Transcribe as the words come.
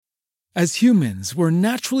As humans, we're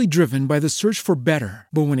naturally driven by the search for better.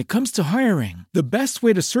 But when it comes to hiring, the best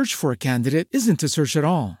way to search for a candidate isn't to search at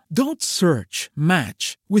all. Don't search,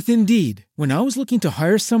 match with Indeed. When I was looking to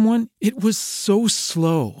hire someone, it was so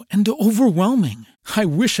slow and overwhelming. I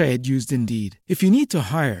wish I had used Indeed. If you need to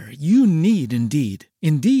hire, you need Indeed.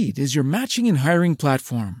 Indeed is your matching and hiring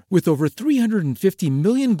platform with over 350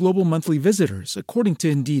 million global monthly visitors, according to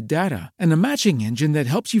Indeed data, and a matching engine that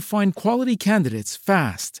helps you find quality candidates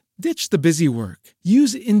fast. Ditch the busy work.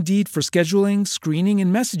 Use Indeed for scheduling, screening,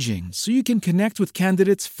 and messaging so you can connect with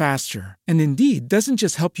candidates faster. And Indeed doesn't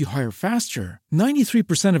just help you hire faster.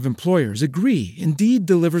 93% of employers agree Indeed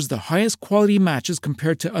delivers the highest quality matches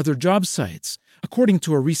compared to other job sites, according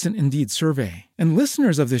to a recent Indeed survey. And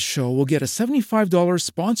listeners of this show will get a $75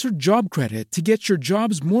 sponsored job credit to get your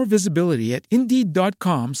jobs more visibility at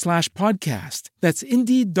Indeed.com/podcast. That's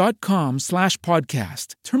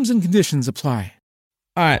Indeed.com/podcast. Terms and conditions apply.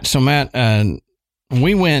 All right, so Matt,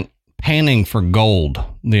 we went panning for gold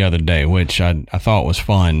the other day, which I thought was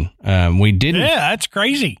fun. We didn't. Yeah, that's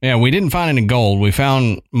crazy. Yeah, we didn't find any gold. We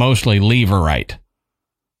found mostly leverite.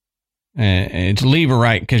 It's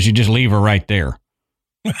leverite because you just leave her right there.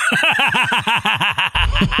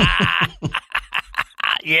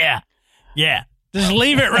 Yeah. Just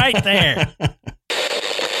leave it right there.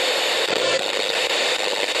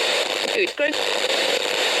 Good.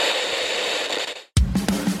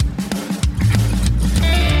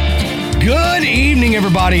 Good evening,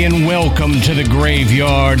 everybody, and welcome to the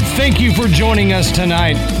Graveyard. Thank you for joining us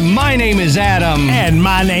tonight. My name is Adam. And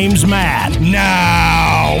my name's Matt.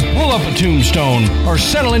 Now, pull up a tombstone or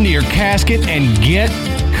settle into your casket and get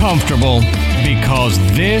comfortable because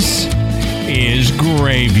this is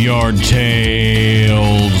Graveyard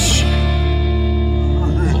Tales.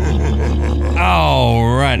 All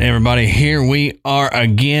right, everybody, here we are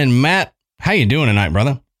again. Matt, how you doing tonight,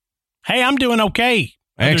 brother? Hey, I'm doing okay.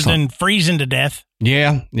 Excellent. Other than freezing to death.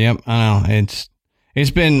 Yeah, yep, I know.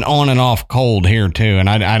 It's been on and off cold here too, and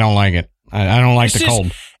I don't like it. I don't like the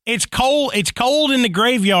cold. It's cold. It's cold in the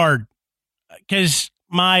graveyard because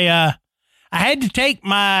I had to take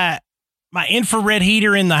my infrared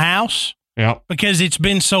heater in the house. Yep. Because it's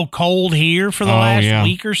been so cold here for the last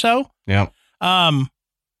week or so. Yep. And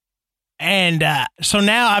so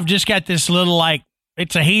now I've just got this little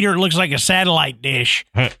it's a heater. It looks like a satellite dish.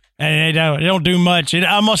 And it don't do much. It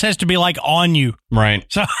almost has to be like on you. Right.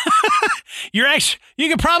 So you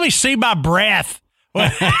can probably see my breath.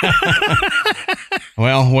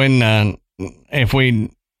 Well, when if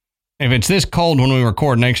it's this cold when we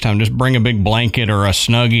record next time, just bring a big blanket or a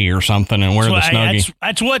Snuggie or something and wear the Snuggie.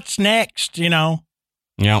 That's what's next, you know.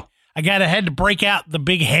 Yeah. I had to break out the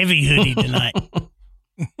big heavy hoodie tonight.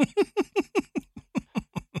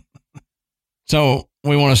 So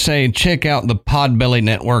we want to say, check out the Podbelly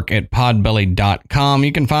Network at podbelly.com.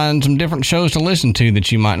 You can find some different shows to listen to that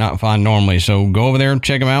you might not find normally. So go over there and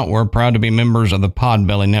check them out. We're proud to be members of the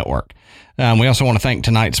Podbelly Network. We also want to thank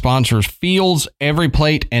tonight's sponsors, Fields, Every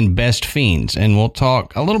Plate, and Best Fiends. And we'll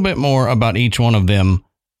talk a little bit more about each one of them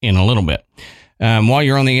in a little bit. While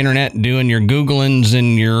you're on the internet doing your Googlings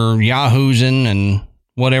and your Yahoosing and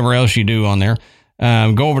whatever else you do on there,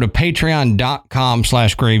 go over to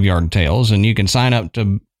patreon.com/Graveyard Tales, and you can sign up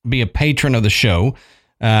to be a patron of the show.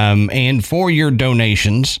 And for your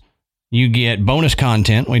donations, you get bonus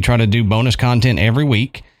content. We try to do bonus content every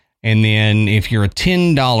week. And then if you're a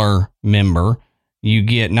 $10 member, you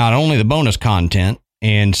get not only the bonus content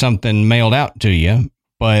and something mailed out to you,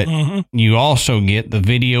 but you also get the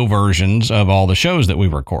video versions of all the shows that we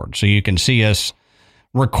record. So you can see us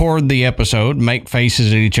record the episode, make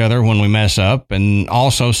faces at each other when we mess up, and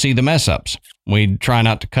also see the mess ups. We try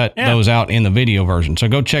not to cut those out in the video version. So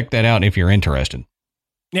go check that out if you're interested.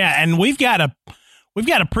 Yeah, and we've got a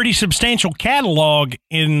pretty substantial catalog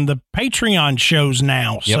in the Patreon shows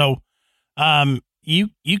now. Yep. So you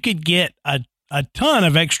could get a ton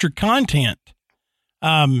of extra content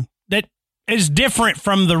that is different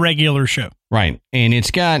from the regular show. Right. And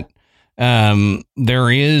it's got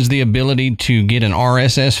there is the ability to get an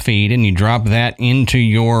RSS feed, and you drop that into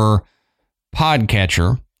your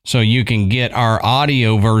podcatcher so you can get our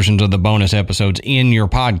audio versions of the bonus episodes in your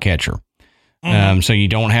podcatcher. So you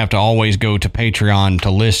don't have to always go to Patreon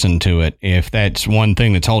to listen to it. If that's one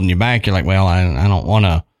thing that's holding you back, you're like, well, I don't want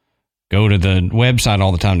to go to the website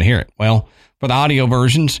all the time to hear it. Well, for the audio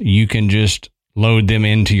versions, you can just load them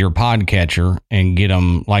into your podcatcher and get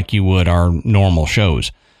them like you would our normal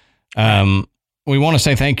shows. We want to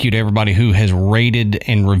say thank you to everybody who has rated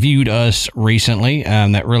and reviewed us recently.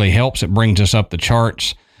 That really helps. It brings us up the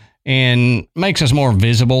charts and makes us more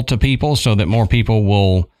visible to people so that more people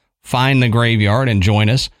will find the Graveyard and join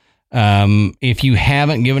us. If you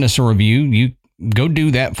haven't given us a review, you go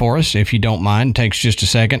do that for us if you don't mind. It takes just a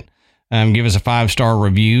second. Give us a 5-star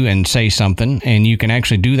review and say something. And you can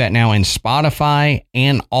actually do that now in Spotify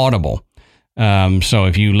and Audible. So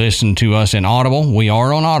if you listen to us in Audible, we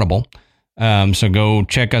are on Audible. So go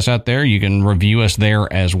check us out there. You can review us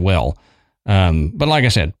there as well. But like I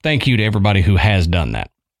said, thank you to everybody who has done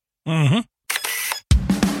that. Mm-hmm.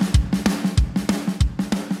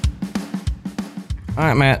 All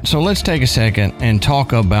right, Matt. So let's take a second and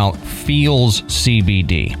talk about Feals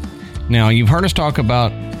CBD. Now, you've heard us talk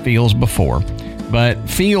about Feals before, but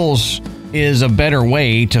Feals is a better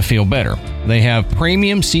way to feel better. They have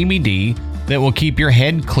premium CBD that will keep your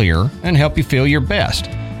head clear and help you feel your best.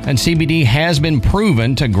 And CBD has been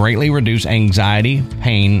proven to greatly reduce anxiety,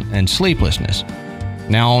 pain, and sleeplessness.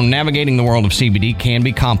 Now, navigating the world of CBD can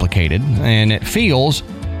be complicated, and at Feals,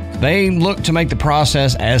 they look to make the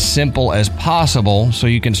process as simple as possible so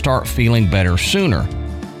you can start feeling better sooner.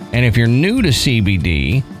 And if you're new to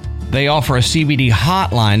CBD, they offer a CBD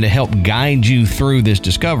hotline to help guide you through this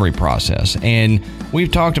discovery process. And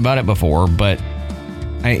we've talked about it before, but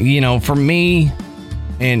for me,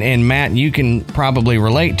 and Matt, you can probably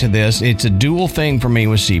relate to this, it's a dual thing for me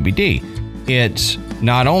with CBD. It's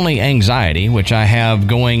not only anxiety, which I have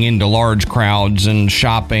going into large crowds and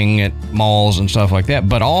shopping at malls and stuff like that,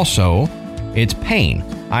 but also it's pain.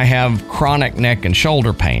 I have chronic neck and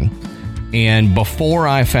shoulder pain. And before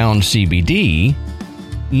I found CBD,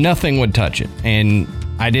 nothing would touch it. And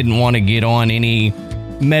I didn't want to get on any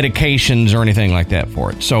medications or anything like that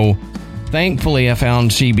for it. So thankfully, I found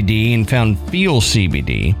CBD and found Feals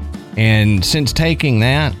CBD. And since taking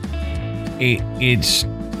that, it's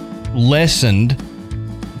lessened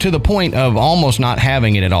to the point of almost not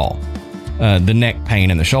having it at all. The neck pain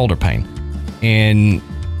and the shoulder pain. And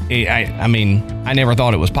I never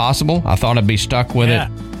thought it was possible. I thought I'd be stuck with it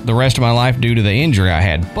the rest of my life due to the injury I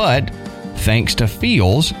had. But thanks to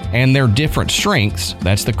Feals and their different strengths,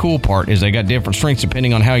 that's the cool part, is they got different strengths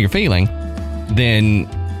depending on how you're feeling, then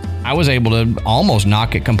I was able to almost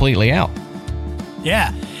knock it completely out.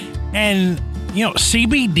 Yeah. And,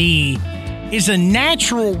 CBD is a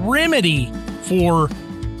natural remedy for,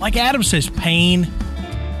 like Adam says, pain,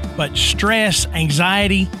 but stress,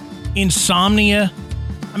 anxiety, insomnia.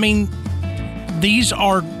 I mean, these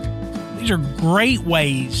are great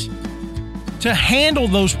ways to handle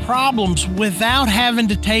those problems without having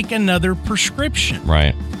to take another prescription.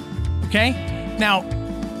 Right. Okay? Now,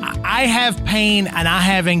 I have pain and I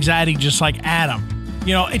have anxiety just like Adam.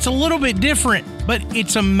 It's a little bit different, but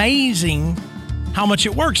it's amazing how much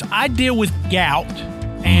it works. I deal with gout,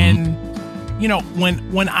 and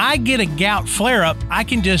when I get a gout flare-up, I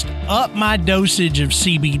can just up my dosage of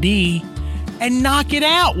CBD and knock it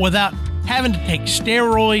out without having to take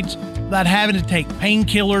steroids, without having to take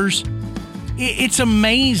painkillers. It's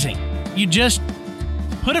amazing. You just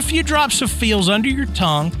put a few drops of Feals under your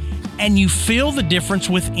tongue, and you feel the difference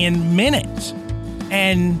within minutes.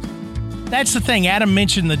 And that's the thing. Adam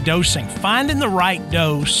mentioned the dosing. Finding the right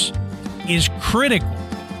dose is critical.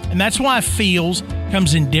 And that's why Feals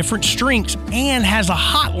comes in different strengths and has a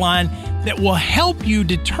hotline that will help you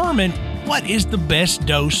determine what is the best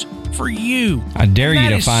dose for you. I dare you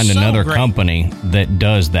to find another company that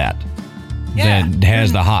does that, that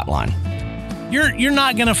has the hotline. You're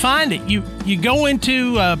not going to find it. You go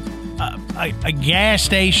into a gas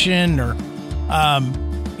station or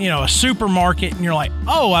a supermarket, and you're like,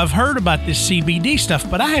 oh, I've heard about this CBD stuff,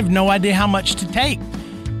 but I have no idea how much to take.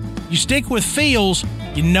 You stick with Feals,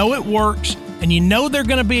 you know it works, and you know they're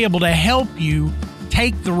going to be able to help you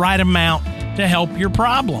take the right amount to help your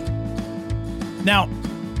problem. Now,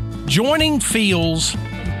 joining Feals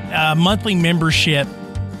monthly membership,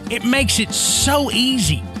 it makes it so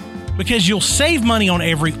easy because you'll save money on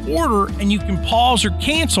every order and you can pause or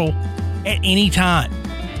cancel at any time.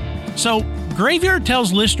 So Graveyard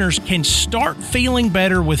Tales listeners can start feeling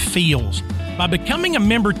better with Feals by becoming a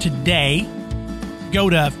member today. Go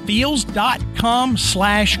to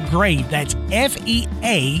feals.com/grave. That's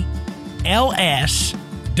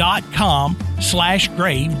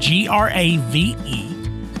FEALS.com/grave, GRAVE,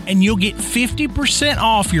 and you'll get 50%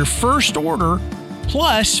 off your first order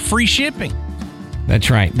plus free shipping. That's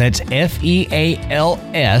right. That's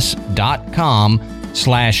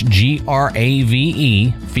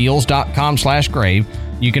FEALS.com/GRAVE, feals.com/grave.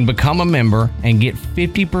 You can become a member and get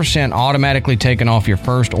 50% automatically taken off your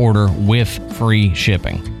first order with free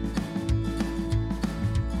shipping.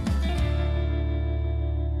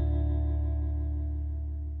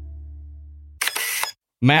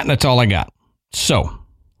 Matt, that's all I got. So,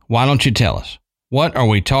 why don't you tell us? What are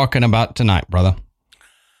we talking about tonight, brother?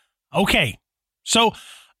 Okay. So,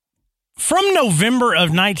 from November of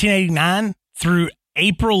 1989 through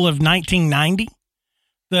April of 1990,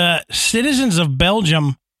 the citizens of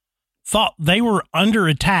Belgium thought they were under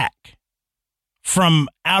attack from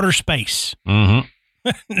outer space.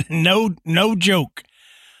 Mm-hmm. No joke.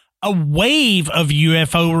 A wave of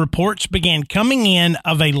UFO reports began coming in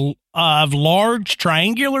of large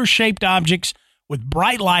triangular-shaped objects with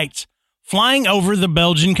bright lights flying over the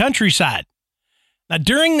Belgian countryside. Now,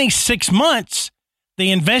 during these 6 months,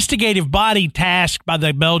 the investigative body tasked by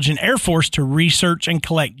the Belgian Air Force to research and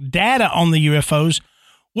collect data on the UFOs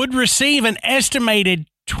would receive an estimated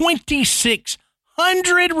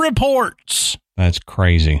 2,600 reports. That's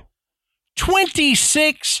crazy.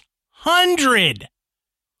 2,600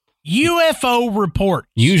 UFO reports.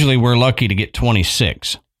 Usually we're lucky to get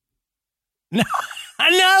 26. No,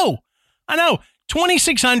 I know.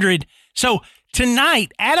 2,600. So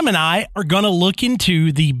tonight, Adam and I are going to look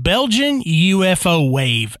into the Belgian UFO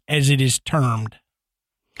wave, as it is termed.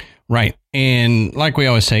 Right. And like we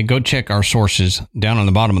always say, go check our sources down on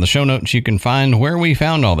the bottom of the show notes. You can find where we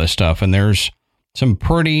found all this stuff. And there's some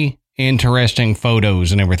pretty interesting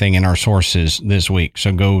photos and everything in our sources this week.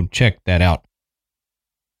 So go check that out.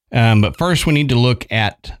 But first, we need to look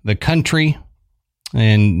at the country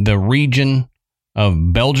and the region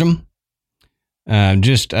of Belgium.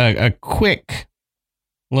 Just a quick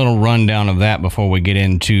little rundown of that before we get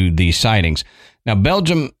into the sightings. Now,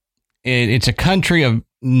 Belgium, it's a country of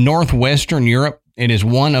northwestern Europe. It is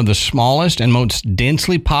one of the smallest and most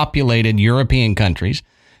densely populated European countries,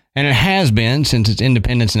 and it has been since its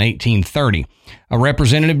independence in 1830. A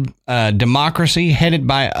representative democracy headed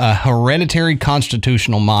by a hereditary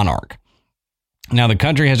constitutional monarch. Now, the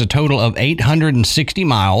country has a total of 860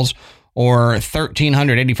 miles or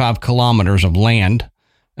 1,385 kilometers of land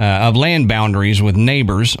boundaries with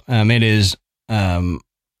neighbors. It is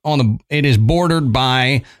bordered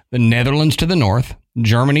by the Netherlands to the north,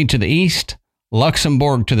 Germany to the east,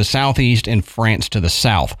 Luxembourg to the southeast, and France to the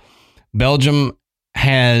south. Belgium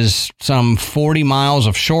has some 40 miles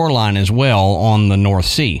of shoreline as well on the North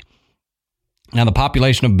Sea. Now, the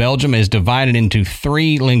population of Belgium is divided into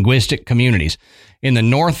 3 linguistic communities. In the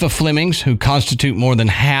north, the Flemings, who constitute more than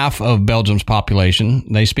half of Belgium's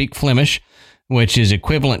population, they speak Flemish, which is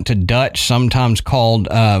equivalent to Dutch, sometimes called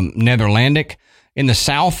Netherlandic. In the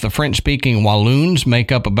south, the French-speaking Walloons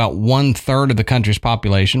make up about 1/3 of the country's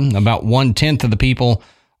population. About 1/10 of the people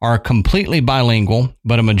are completely bilingual,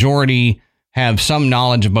 but a majority have some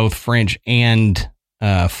knowledge of both French and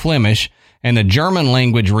Flemish. And the German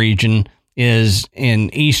language region is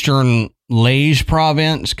in eastern Liège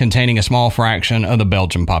province, containing a small fraction of the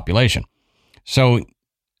Belgian population. So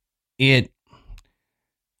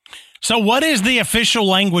what is the official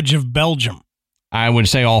language of Belgium? I would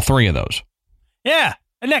say all 3 of those. Yeah.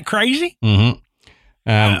 Isn't that crazy?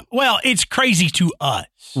 Mm-hmm. Well, it's crazy to us.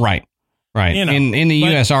 Right. You know, in the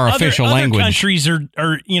U.S., our official language. Other countries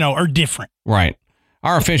are different. Right.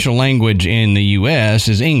 Our official language in the U.S.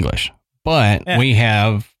 is English, but we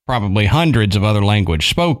have probably hundreds of other languages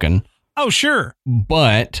spoken. Oh, sure.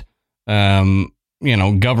 But,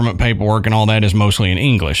 government paperwork and all that is mostly in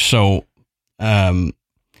English. So, I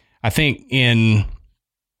think and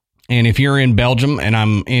if you're in Belgium and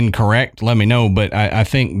I'm incorrect, let me know. But I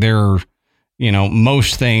think there,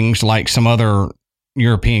 most things like some other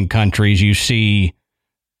European countries, you see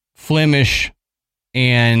Flemish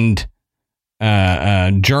and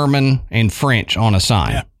German and French on a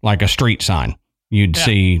sign, like a street sign. You'd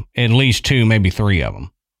see at least 2, maybe 3 of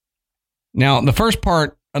them. Now, the first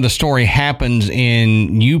part of the story happens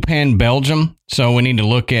in Eupen, Belgium. So we need to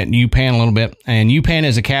look at Eupen a little bit. And Eupen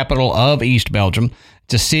is the capital of East Belgium.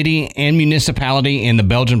 It's a city and municipality in the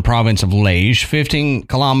Belgian province of Liège, 15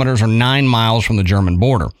 kilometers or 9 miles from the German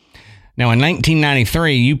border. Now, in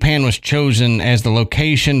 1993, Eupen was chosen as the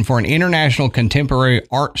location for an international contemporary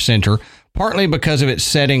art center, partly because of its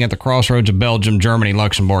setting at the crossroads of Belgium, Germany,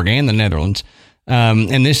 Luxembourg, and the Netherlands.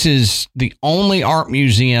 And this is the only art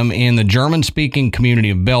museum in the German-speaking community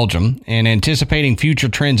of Belgium. And anticipating future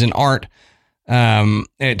trends in art,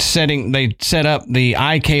 they set up the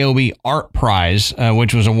IKOB Art Prize,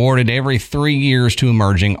 which was awarded every 3 years to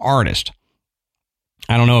emerging artists.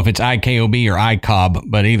 I don't know if it's IKOB or ICOB,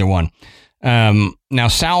 but either one. Now,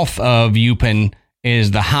 south of Eupen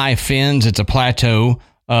is the High Fens. It's a plateau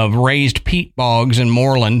of raised peat bogs and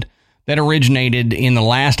moorland that originated in the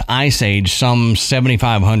last ice age some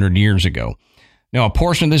 7,500 years ago. Now, a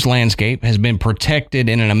portion of this landscape has been protected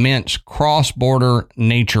in an immense cross-border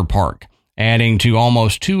nature park, adding to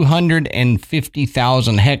almost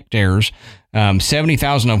 250,000 hectares,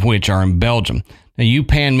 70,000 of which are in Belgium. Now,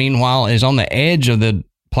 Eupen, meanwhile, is on the edge of the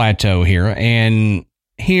plateau here and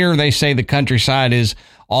here they say the countryside is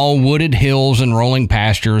all wooded hills and rolling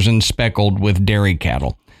pastures and speckled with dairy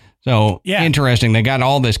cattle. So interesting. They got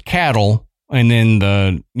all this cattle, and then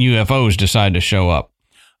the UFOs decide to show up.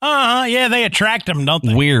 Yeah, they attract them, don't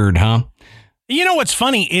they? Weird, huh? You know what's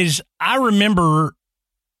funny is I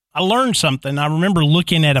learned something. I remember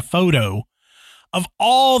looking at a photo of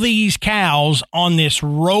all these cows on this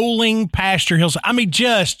rolling pasture hills. I mean,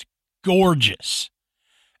 just gorgeous.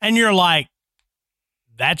 And you're like,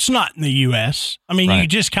 that's not in the U.S. I mean, you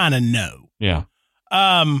just kind of know. Yeah.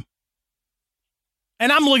 And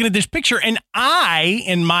I'm looking at this picture, and I,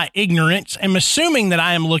 in my ignorance, am assuming that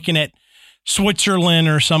I am looking at Switzerland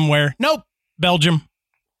or somewhere. Nope, Belgium.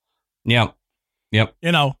 Yep.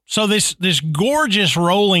 You know, so this gorgeous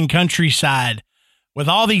rolling countryside with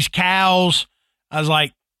all these cows. I was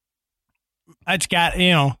like, that's got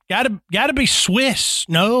to be Swiss.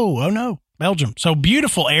 No, Belgium. So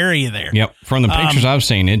beautiful area there. Yep. From the pictures I've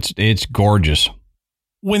seen, it's gorgeous.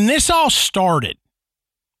 When this all started,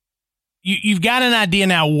 you've got an idea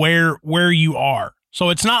now where you are. So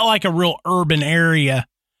it's not like a real urban area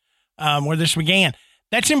where this began.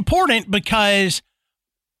 That's important because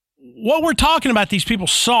what we're talking about, these people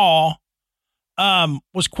saw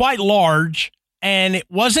was quite large, and it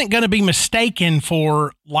wasn't going to be mistaken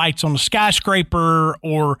for lights on a skyscraper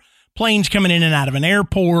or planes coming in and out of an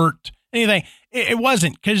airport, anything. It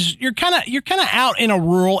wasn't, because you're kind of out in a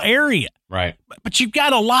rural area, right? But you've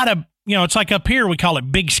got a lot of, it's like up here we call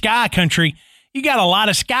it big sky country. You got a lot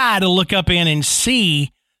of sky to look up in and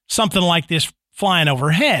see something like this flying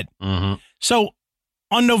overhead. Mm-hmm. So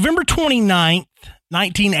on November 29th,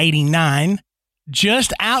 1989,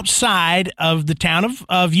 just outside of the town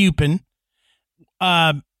of Eupen,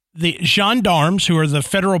 the gendarmes, who are the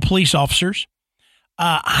federal police officers,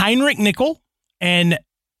 Heinrich Nickel and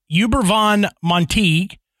Hubert von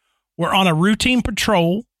Montague, were on a routine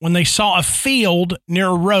patrol when they saw a field near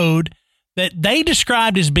a road that they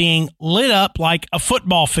described as being lit up like a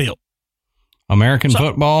football field. American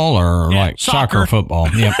football or like soccer football?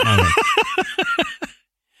 Yep.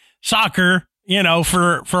 Soccer,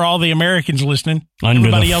 for all the Americans listening. Under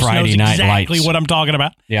Everybody the else Friday knows night exactly lights. what I'm talking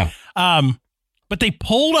about. Yeah. But they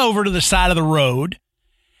pulled over to the side of the road,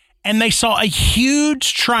 and they saw a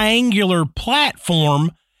huge triangular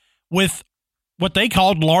platform with what they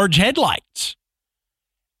called large headlights.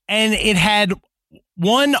 And it had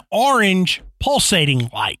one orange pulsating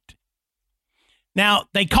light. Now,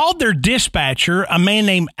 they called their dispatcher, a man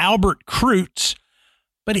named Albert Kreutz,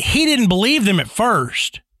 but he didn't believe them at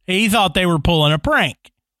first. He thought they were pulling a prank.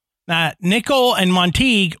 Now, Nickel and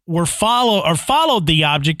Montague followed the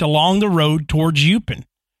object along the road towards Eupen.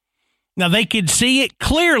 Now, they could see it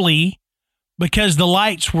clearly because the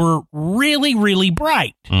lights were really, really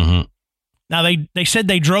bright. Mm-hmm. Now, they said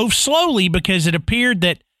they drove slowly because it appeared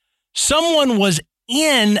that someone was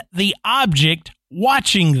in the object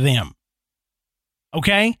watching them.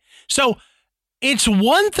 Okay? So it's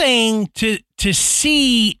one thing to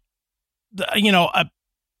see,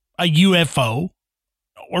 a UFO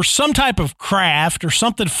or some type of craft or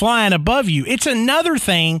something flying above you. It's another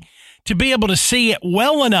thing to be able to see it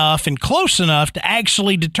well enough and close enough to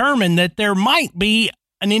actually determine that there might be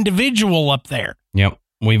an individual up there. Yep.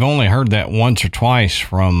 We've only heard that once or twice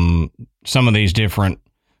from some of these different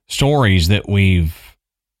stories that we've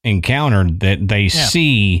encountered, that they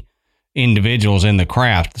see individuals in the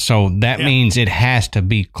craft. So that means it has to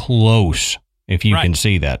be close if you can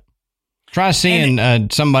see that. Try seeing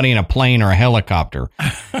somebody in a plane or a helicopter.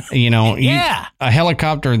 A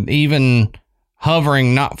helicopter even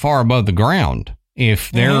hovering not far above the ground.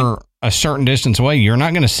 If they're a certain distance away, you're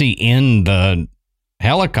not going to see in the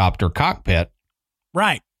helicopter cockpit.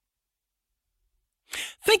 Right.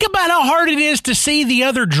 Think about how hard it is to see the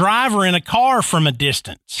other driver in a car from a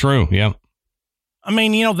distance. True, yeah. I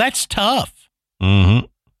mean, that's tough. Mm-hmm.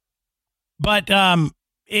 But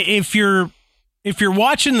if you're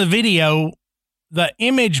watching the video, the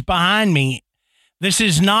image behind me, this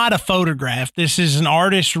is not a photograph. This is an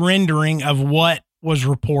artist's rendering of what was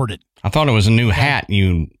reported. I thought it was a new hat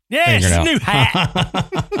you figured out. It's a new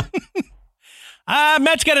hat.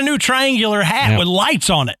 Matt's got a new triangular hat with lights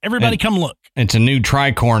on it. Everybody come look. It's a new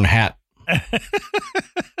tricorn hat.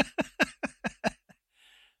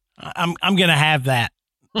 I'm going to have that.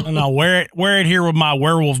 And I'll wear it here with my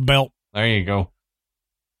werewolf belt. There you go.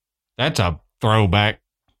 That's a throwback.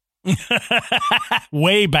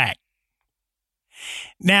 Way back.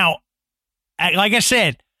 Now, like I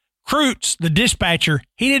said, Kreutz, the dispatcher,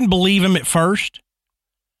 he didn't believe him at first.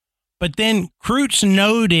 But then Kreutz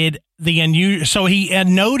noted the unusual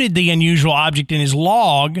object in his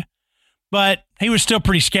log, but he was still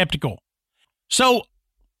pretty skeptical. So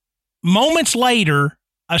moments later,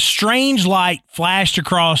 a strange light flashed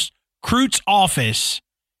across Kreutz's office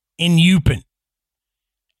in Eupen.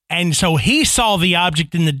 And so he saw the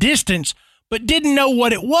object in the distance, but didn't know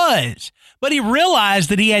what it was. But he realized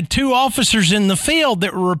that he had 2 officers in the field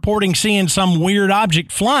that were reporting seeing some weird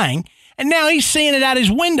object flying, and now he's seeing it out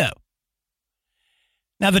his window.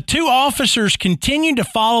 Now, the 2 officers continued to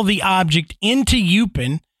follow the object into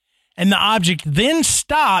Eupen, and the object then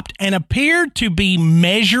stopped and appeared to be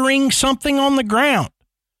measuring something on the ground.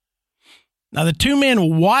 Now, the 2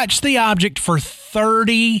 men watched the object for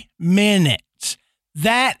 30 minutes.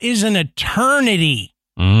 That is an eternity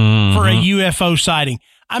for a UFO sighting.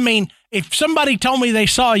 I mean, if somebody told me they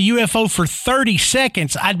saw a UFO for 30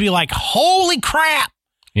 seconds, I'd be like, holy crap.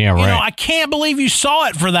 Yeah, right. You know, I can't believe you saw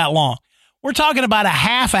it for that long. We're talking about a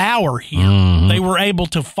half hour here. They were able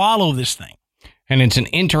to follow this thing. And it's an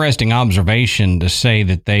interesting observation to say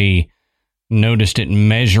that they noticed it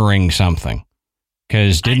measuring something.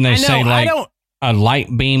 Because didn't they say like a light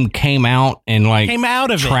beam came out and like came out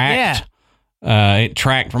of tracked? It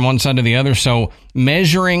tracked from one side to the other. So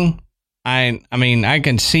measuring, I mean, I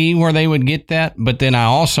can see where they would get that, but then I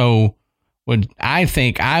also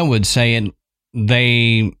I would say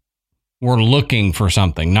they were looking for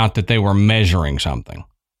something, not that they were measuring something.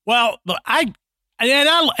 Well, I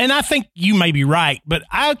think you may be right, but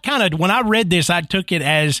I kind of, when I read this, I took it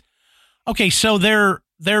as, okay, so they're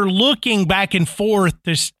looking back and forth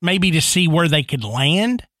to maybe to see where they could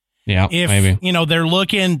land. Yeah, maybe. You know, they're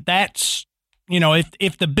looking, that's, you know,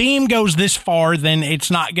 if the beam goes this far, then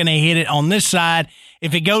it's not going to hit it on this side.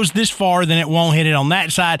 If it goes this far, then it won't hit it on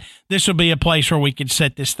that side. This would be a place where we could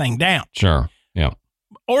set this thing down. Sure. Yeah.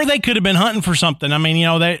 Or they could have been hunting for something. I mean, you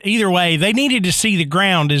know, either way, they needed to see the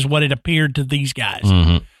ground is what it appeared to these guys.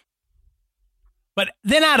 But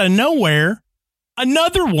then out of nowhere,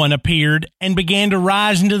 another one appeared and began to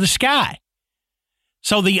rise into the sky.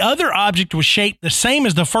 So the other object was shaped the same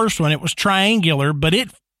as the first one. It was triangular, but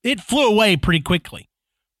it flew away pretty quickly.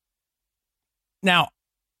 Now,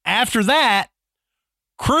 after that,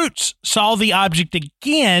 Kreutz saw the object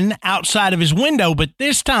again outside of his window, but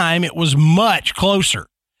this time it was much closer.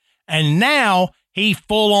 And now he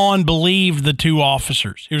full on believed the 2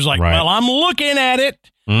 officers. He was like, well, I'm looking at it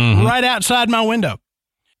right outside my window.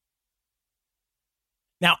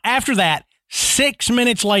 Now, after that, 6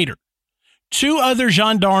 minutes later, 2 other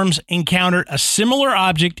gendarmes encountered a similar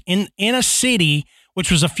object in a city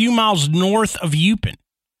which was a few miles north of Eupen.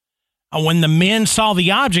 When the men saw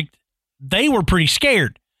the object, they were pretty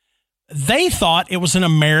scared. They thought it was an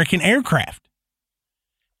American aircraft.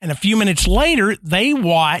 And a few minutes later, they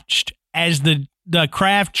watched as the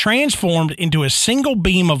craft transformed into a single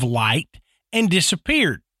beam of light and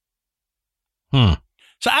disappeared.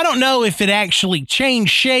 So I don't know if it actually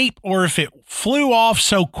changed shape or if it flew off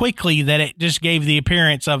so quickly that it just gave the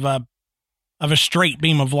appearance of a straight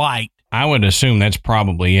beam of light. I would assume that's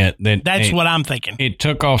probably it. That's what I'm thinking. It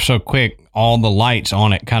took off so quick, all the lights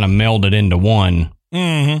on it kind of melded into one.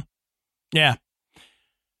 Yeah.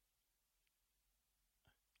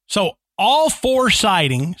 So all 4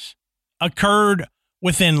 sightings occurred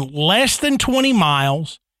within less than 20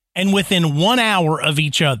 miles and within 1 hour of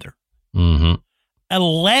each other.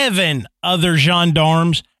 11 other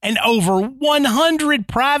gendarmes and over 100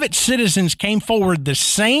 private citizens came forward the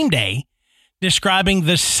same day describing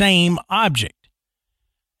the same object.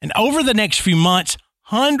 And over the next few months,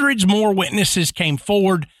 hundreds more witnesses came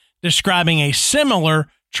forward describing a similar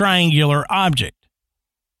triangular object.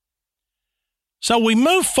 So we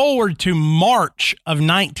move forward to March of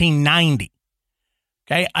 1990.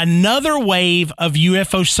 Okay, another wave of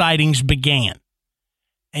UFO sightings began.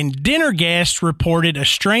 And dinner guests reported a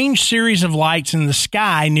strange series of lights in the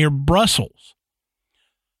sky near Brussels.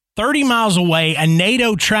 30 miles away, a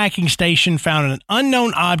NATO tracking station found an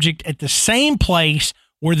unknown object at the same place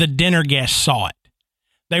where the dinner guests saw it.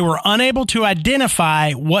 They were unable to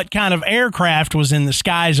identify what kind of aircraft was in the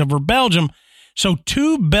skies over Belgium, so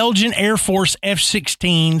 2 Belgian Air Force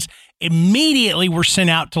F-16s immediately were sent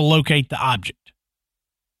out to locate the object.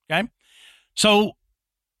 Okay? So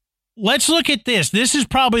let's look at this. This is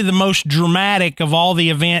probably the most dramatic of all the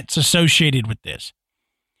events associated with this.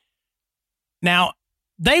 Now,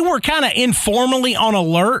 they were kind of informally on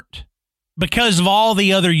alert because of all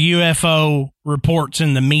the other UFO reports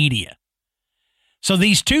in the media. So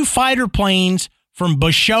these 2 fighter planes from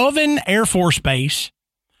Buchoven Air Force Base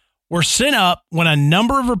were sent up when a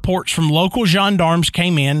number of reports from local gendarmes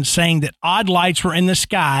came in saying that odd lights were in the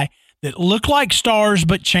sky that looked like stars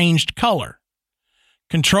but changed color.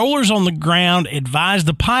 Controllers on the ground advised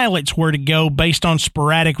the pilots where to go based on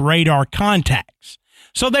sporadic radar contacts.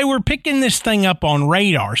 So they were picking this thing up on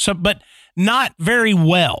radar, but not very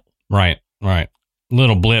well. Right.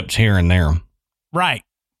 Little blips here and there. Right.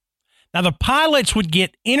 Now, the pilots would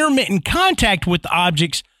get intermittent contact with the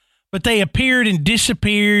objects, but they appeared and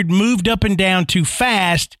disappeared, moved up and down too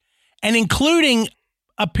fast, and including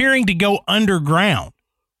appearing to go underground.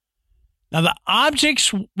 Now, the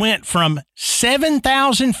objects went from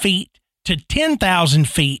 7,000 feet to 10,000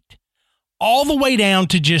 feet, all the way down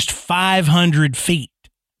to just 500 feet.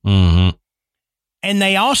 Mm-hmm. And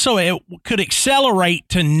they also it could accelerate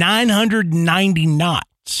to 990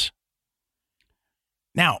 knots.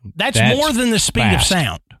 Now, that's more than the speed fast. of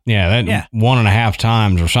sound. Yeah, 1.5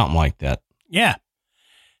 times or something like that. Yeah.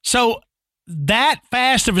 So that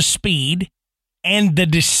fast of a speed and the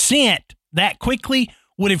descent that quickly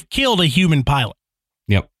would have killed a human pilot.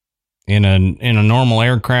 Yep. In a normal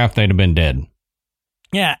aircraft, they'd have been dead.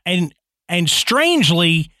 Yeah, and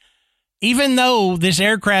strangely, even though this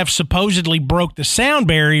aircraft supposedly broke the sound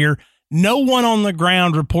barrier, no one on the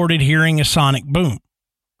ground reported hearing a sonic boom.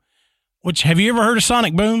 Which, have you ever heard a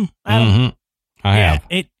sonic boom, Adam? Mm-hmm. I have.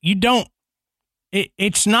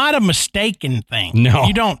 It's not a mistaken thing. No.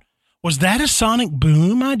 You don't. Was that a sonic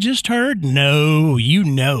boom I just heard? No, you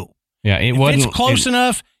know. Yeah, if it's close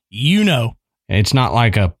enough, you know. It's not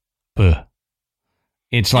like a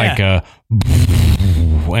it's like a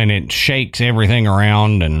and it shakes everything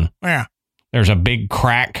around, and there's a big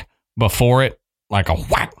crack before it, like a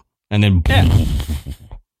whack, and then it's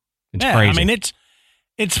crazy. I mean,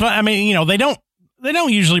 it's fun. I mean, they don't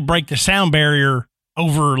usually break the sound barrier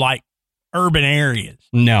over like urban areas.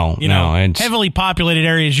 No, it's heavily populated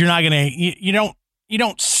areas. You're not gonna you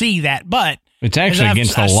don't see that, but it's actually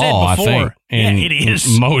against the law. I think it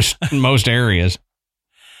is most areas.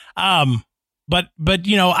 But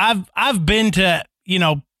I've been to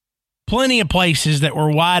plenty of places that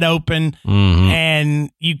were wide open,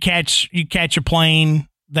 and you catch a plane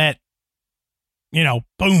that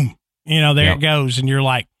boom, there it goes, and you're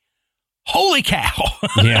like, holy cow.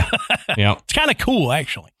 Yeah. It's kind of cool,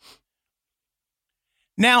 actually.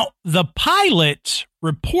 Now, the pilots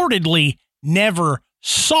reportedly never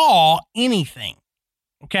saw anything.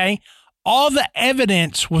 Okay. All the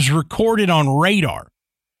evidence was recorded on radar.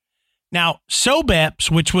 Now,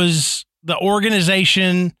 SOBEPS, which was the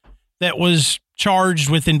organization that was charged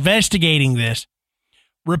with investigating this,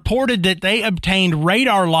 reported that they obtained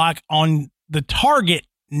radar lock on the target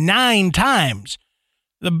 9 times.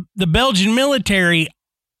 The Belgian military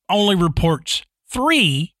only reports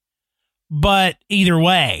 3, but either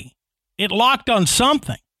way, it locked on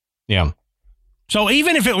something. Yeah. So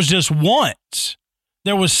even if it was just once,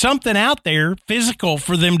 there was something out there physical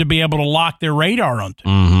for them to be able to lock their radar onto.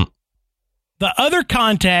 Mm-hmm. The other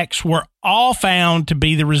contacts were all found to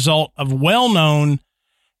be the result of well-known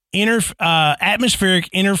atmospheric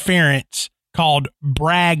interference called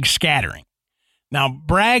Bragg scattering. Now,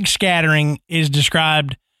 Bragg scattering is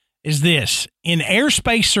described as this. In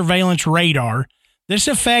airspace surveillance radar, this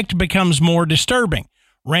effect becomes more disturbing.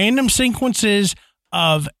 Random sequences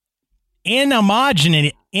of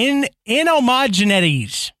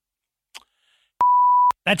inhomogeneities.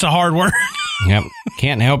 That's a hard word. Yep.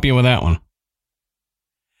 Can't help you with that one.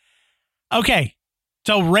 Okay.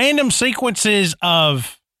 So random sequences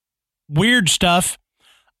of weird stuff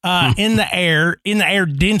in the air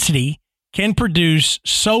density can produce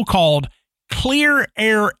so-called clear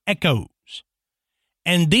air echoes.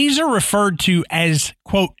 And these are referred to as,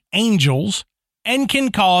 quote, angels, and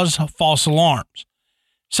can cause false alarms.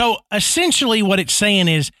 So essentially what it's saying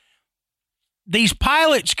is these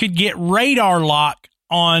pilots could get radar lock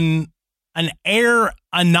on an air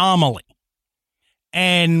anomaly.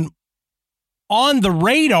 And on the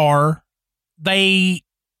radar, they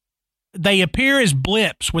appear as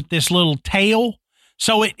blips with this little tail.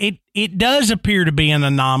 So it does appear to be an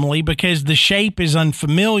anomaly because the shape is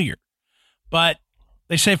unfamiliar. But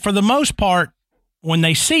they say for the most part, when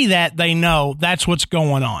they see that, they know that's what's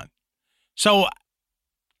going on. So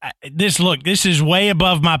this is way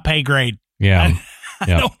above my pay grade. Yeah. I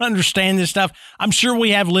don't understand this stuff. I'm sure we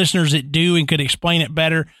have listeners that do and could explain it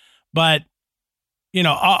better. But,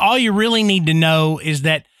 all you really need to know is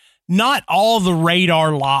that not all the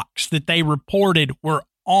radar locks that they reported were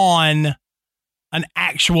on an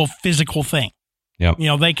actual physical thing. Yep.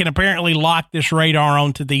 They can apparently lock this radar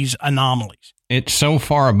onto these anomalies. It's so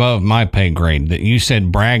far above my pay grade that you said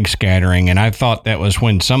Bragg scattering, and I thought that was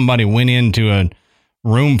when somebody went into a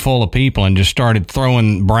room full of people and just started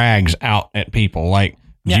throwing brags out at people. Like,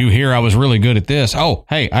 did you hear I was really good at this? Oh,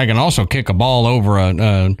 hey, I can also kick a ball over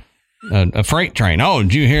a freight train. Oh,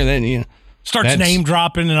 did you hear that? Starts name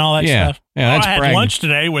dropping and all that stuff. Yeah, that's I had lunch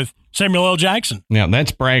today with Samuel L. Jackson. Now,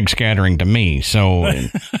 that's brag scattering to me. So,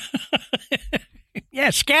 yeah,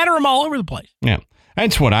 scatter them all over the place. Yeah,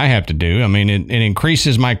 that's what I have to do. I mean, it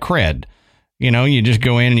increases my cred. You know, you just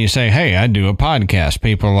go in and you say, hey, I do a podcast.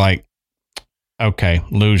 People are like, okay,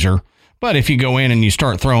 loser. But if you go in and you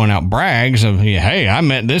start throwing out brags of, hey, I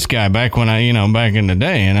met this guy back when back in the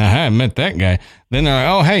day, and I haven't met that guy, then they're like,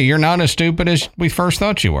 oh, hey, you're not as stupid as we first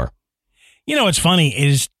thought you were. You know, what's funny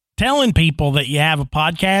is telling people that you have a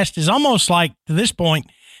podcast is almost like, to this point,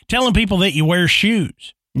 telling people that you wear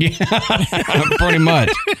shoes. Yeah, pretty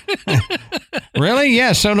much. Really?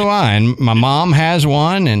 Yeah, so do I. And my mom has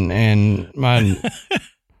one, and my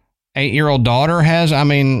 8-year-old daughter has. I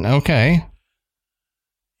mean, okay.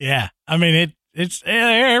 Yeah, I mean, it's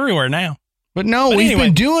everywhere now. But we've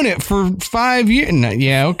been doing it for 5 years. No,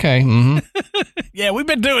 yeah, okay. Mm-hmm. Yeah, we've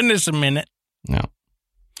been doing this a minute. No.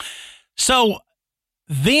 So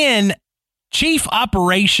then Chief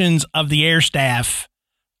Operations of the Air Staff,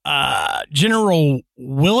 General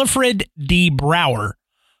Wilfred D. Brower,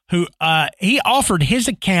 who he offered his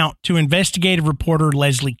account to investigative reporter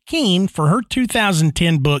Leslie Kean for her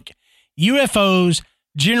 2010 book, UFOs,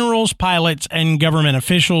 Generals, Pilots, and Government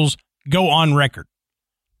Officials Go on Record.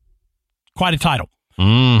 Quite a title.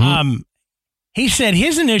 Mm-hmm. He said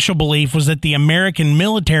his initial belief was that the American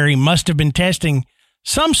military must have been testing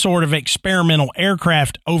some sort of experimental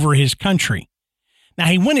aircraft over his country. Now,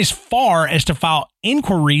 he went as far as to file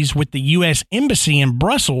inquiries with the U.S. Embassy in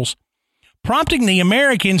Brussels, prompting the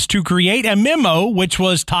Americans to create a memo which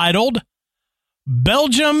was titled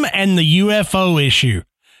Belgium and the UFO Issue.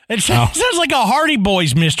 It sounds like a Hardy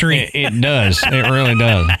Boys mystery. It does. It really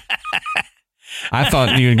does. I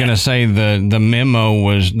thought you were going to say the memo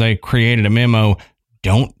was they created a memo.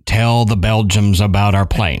 Don't tell the Belgians about our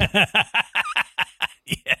plane.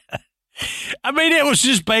 Yeah. I mean, it was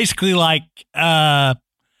just basically like, how are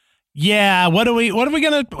we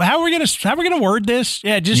going to word this?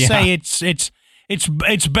 Yeah. Just say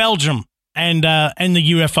it's Belgium and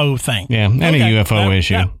the UFO thing. Yeah. And a UFO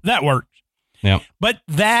issue. Yeah, that works. Yeah. But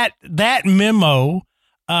that memo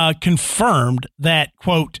confirmed that,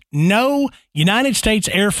 quote, no United States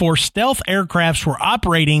Air Force stealth aircrafts were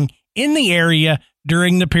operating in the area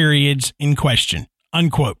during the periods in question,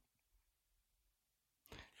 unquote.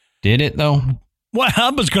 Did it, though? Well,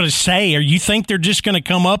 I was going to say, you think they're just going to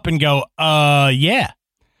come up and go, yeah,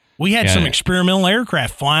 we had some experimental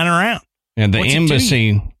aircraft flying around. And the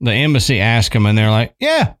embassy asked them, and they're like,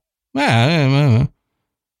 yeah.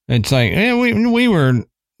 It's like, we were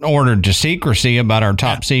ordered to secrecy about our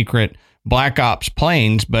top secret Black Ops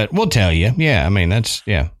planes, but we'll tell you. Yeah, I mean, that's,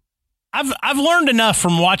 yeah. I've learned enough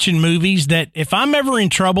from watching movies that if I'm ever in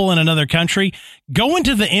trouble in another country, going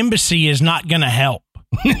to the embassy is not going to help.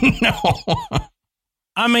 No.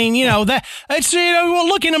 I mean, that's, well,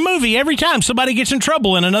 look, in a movie, every time somebody gets in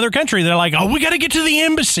trouble in another country, they're like, oh, we got to get to the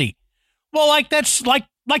embassy. Well,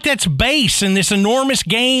 that's base in this enormous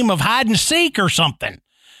game of hide and seek or something.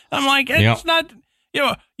 I'm like, it's not,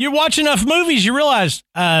 you watch enough movies, you realize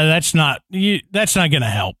that's not going to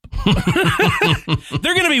help.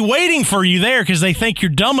 They're going to be waiting for you there because they think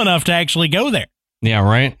you're dumb enough to actually go there. Yeah,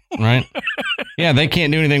 right. Yeah, they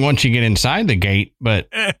can't do anything once you get inside the gate, but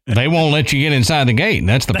they won't let you get inside the gate.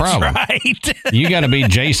 That's the problem. Right. You got to be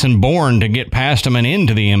Jason Bourne to get past them and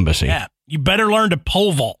into the embassy. Yeah, you better learn to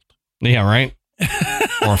pole vault. Yeah, right.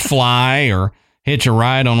 Or fly or hitch a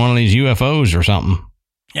ride on one of these UFOs or something.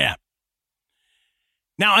 Yeah.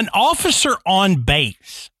 Now, an officer on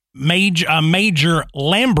base, Major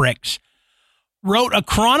Lambrex, wrote a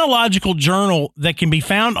chronological journal that can be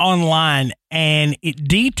found online, and it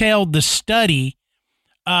detailed the study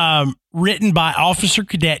written by Officer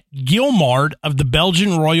Cadet Gilmard of the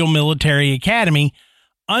Belgian Royal Military Academy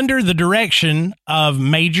under the direction of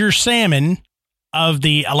Major Salmon of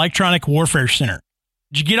the Electronic Warfare Center.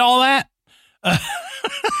 Did you get all that?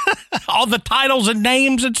 All the titles and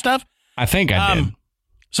names and stuff? I think I did.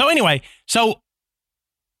 So anyway,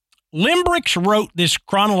 Lambrex wrote this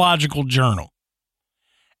chronological journal,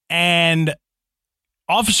 and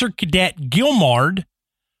Officer Cadet Gilmard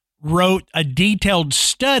wrote a detailed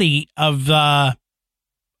study of the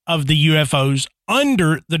UFOs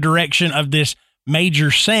under the direction of this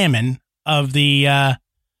Major Salmon of the,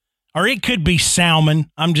 or it could be Salmon.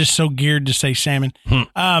 I'm just so geared to say Salmon,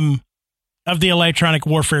 of the Electronic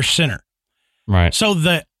Warfare Center. Right. So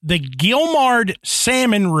the Gilmard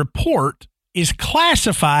Salmon report is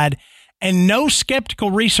classified, and no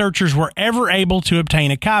skeptical researchers were ever able to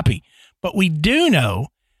obtain a copy. But we do know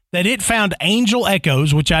that it found angel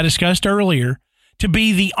echoes, which I discussed earlier, to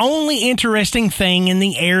be the only interesting thing in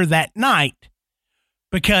the air that night,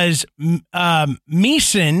 because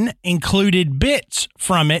Meeson included bits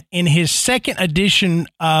from it in his second edition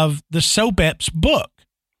of the SOBEPS book.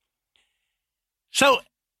 So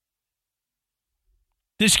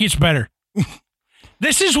this gets better.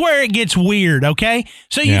 This is where it gets weird, okay?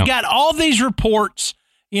 So you've got all these reports,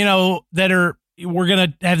 that we're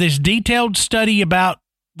going to have this detailed study about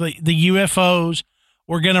the UFOs.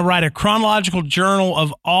 We're going to write a chronological journal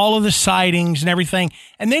of all of the sightings and everything.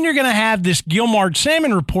 And then you're going to have this Gilmard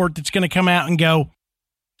Salmon report that's going to come out and go,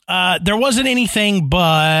 there wasn't anything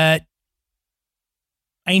but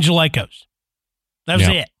angel echoes. That was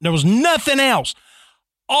it. There was nothing else.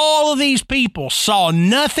 All of these people saw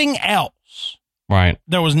nothing else. Right.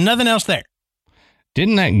 There was nothing else there.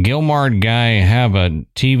 Didn't that Gilmard guy have a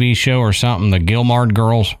TV show or something, the Gilmard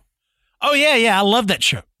Girls? Oh, yeah. I love that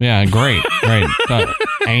show. Yeah, great.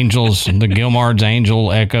 Angels, the Gilmard's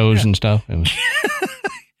Angel Echoes and stuff. It was...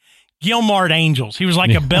 Gilmard Angels. He was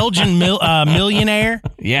like a Belgian millionaire.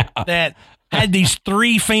 Yeah. That had these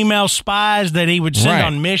 3 female spies that he would send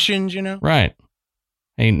on missions, Right.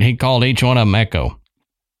 He called each one of them Echo.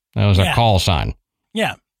 That was a call sign.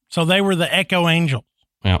 Yeah. So they were the Echo Angels.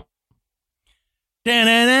 Yeah.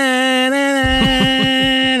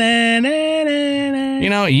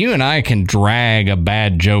 You and I can drag a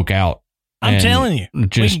bad joke out. I'm telling you.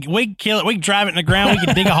 We can kill it. We can drive it in the ground. We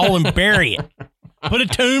can dig a hole and bury it. Put a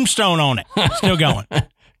tombstone on it. Still going.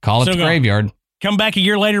 Call it the graveyard. Come back a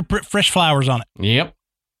year later, put fresh flowers on it. Yep.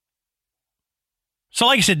 So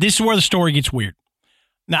like I said, this is where the story gets weird.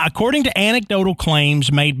 Now, according to anecdotal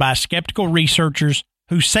claims made by skeptical researchers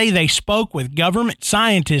who say they spoke with government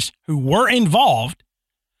scientists who were involved,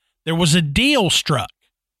 there was a deal struck.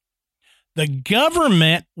 The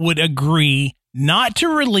government would agree not to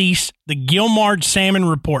release the Gilmard Salmon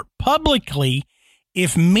report publicly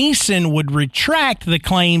if Meeson would retract the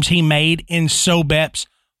claims he made in SOBEP's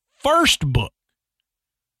first book.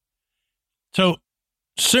 So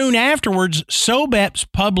soon afterwards, SOBEPS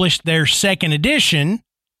published their second edition,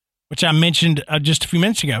 which I mentioned just a few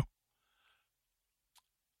minutes ago,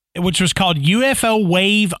 which was called UFO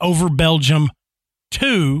Wave over Belgium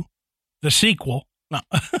 2, the sequel. No.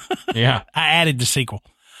 Yeah. I added the sequel.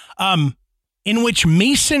 In which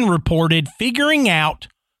Meeson reported figuring out,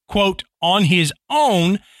 quote, on his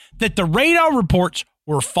own, that the radar reports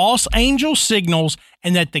were false angel signals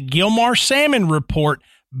and that the Gilmard Salmon report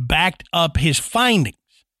backed up his findings.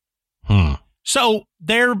 So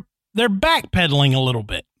they're backpedaling a little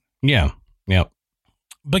bit. Yeah. Yep.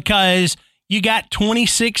 Because you got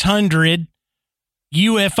 2,600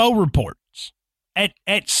 UFO reports.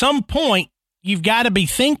 At some point, you've got to be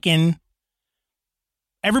thinking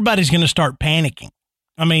everybody's going to start panicking.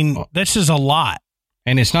 I mean, this is a lot.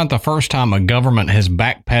 And it's not the first time a government has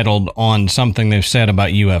backpedaled on something they've said about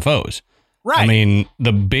UFOs. Right. I mean,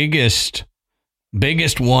 the biggest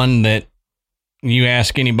one that you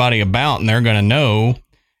ask anybody about and they're going to know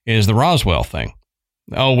is the Roswell thing.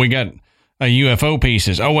 Oh, we got a UFO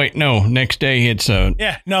pieces. Oh, wait, no. Next day it's a...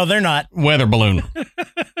 Yeah, no, they're not. Weather balloon.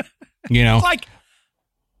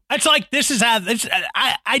 It's like this is how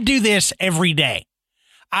I do this every day.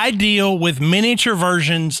 I deal with miniature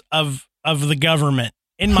versions of the government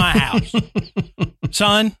in my house.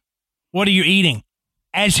 Son, what are you eating?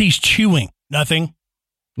 As he's chewing. Nothing.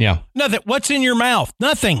 Yeah. Nothing. What's in your mouth?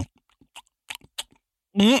 Nothing.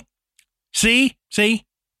 See?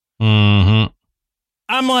 Mm-hmm.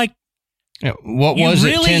 I'm like, what was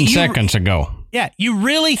it 10 seconds ago? Yeah. You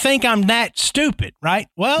really think I'm that stupid, right?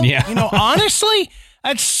 Well, honestly,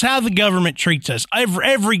 that's how the government treats us.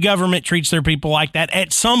 Every government treats their people like that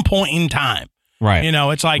at some point in time. Right.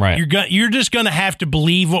 It's like you're just going to have to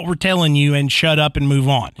believe what we're telling you and shut up and move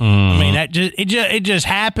on. I mean, it just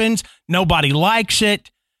happens. Nobody likes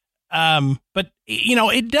it. But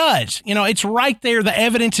it does. It's right there. The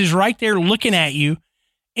evidence is right there looking at you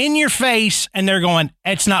in your face, and they're going,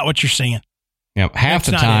 "It's not what you're seeing." Yep. Half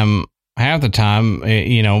the time,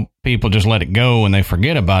 people just let it go and they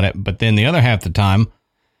forget about it. But then the other half the time,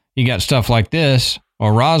 you got stuff like this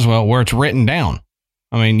or Roswell where it's written down.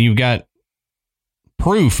 I mean, you've got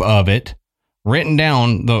proof of it written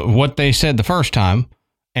down, what they said the first time,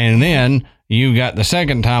 and then you got the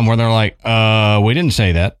second time where they're like, we didn't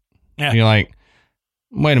say that. Yeah. You're like,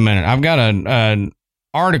 wait a minute, I've got an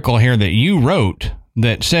article here that you wrote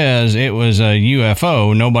that says it was a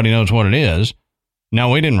UFO. Nobody knows what it is. No,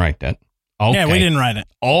 we didn't write that. Okay. Yeah, we didn't write it.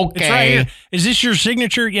 Okay. It's right here. Is this your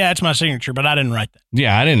signature? Yeah, it's my signature, but I didn't write that.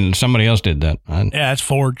 Yeah, I didn't. Somebody else did that. Yeah, it's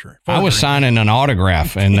forgery. I was signing an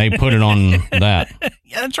autograph, and they put it on that.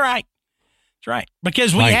 Yeah, that's right. That's right.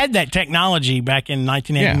 Because we had that technology back in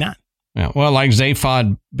 1989. Yeah. Well, like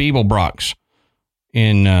Zaphod Beeblebrox.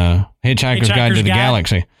 in Hitchhiker's Guide to the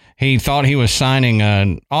Galaxy. He thought he was signing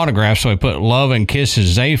an autograph, so he put "Love and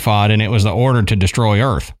Kisses Zaphod," and it was the order to destroy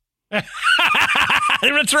Earth.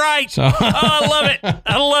 That's right. So, I love it.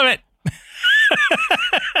 I love it.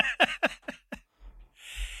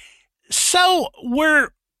 So we're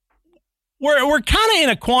kind of in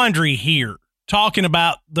a quandary here talking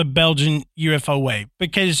about the Belgian UFO wave,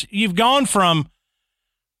 because you've gone from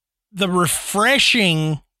the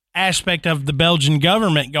refreshing aspect of the Belgian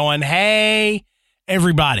government going, hey,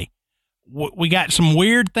 everybody, we got some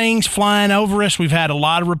weird things flying over us. We've had a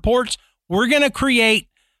lot of reports. We're going to create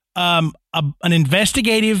an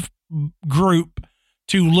investigative group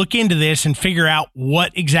to look into this and figure out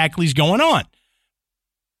what exactly is going on.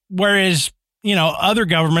 Whereas, other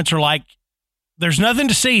governments are like, there's nothing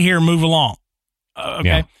to see here, move along.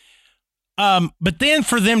 Okay. Yeah. But then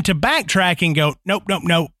for them to backtrack and go, nope,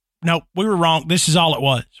 we were wrong. This is all it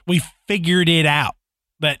was. We figured it out.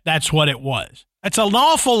 That's what it was. That's an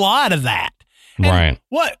awful lot of that. And right.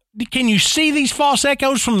 What can you see these false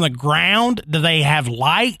echoes from the ground? Do they have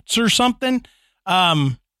lights or something?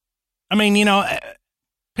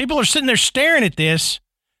 People are sitting there staring at this,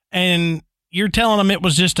 and you're telling them it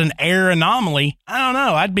was just an air anomaly. I don't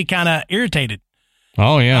know. I'd be kind of irritated.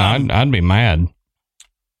 Oh yeah, I'd be mad.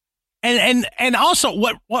 And also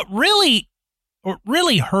what really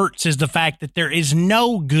hurts is the fact that there is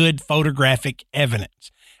no good photographic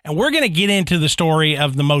evidence. And we're going to get into the story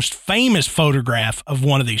of the most famous photograph of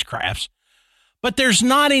one of these crafts, but there's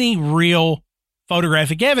not any real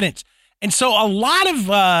photographic evidence. And so a lot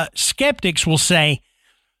of skeptics will say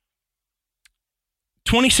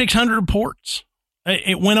 2,600 reports.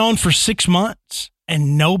 It went on for 6 months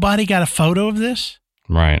and nobody got a photo of this.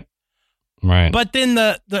 Right. But then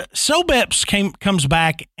the SOBEPS comes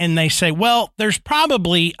back and they say, well, there's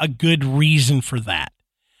probably a good reason for that.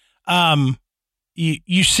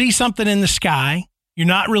 You see something in the sky. You're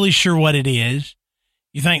not really sure what it is.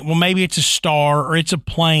 You think, well, maybe it's a star or it's a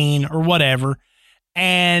plane or whatever.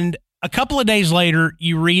 And a couple of days later,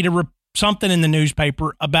 you read something in the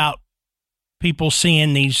newspaper about people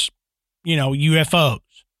seeing these, UFOs.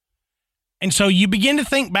 And so you begin to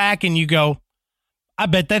think back and you go, I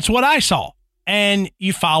bet that's what I saw. And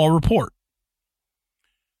you file a report.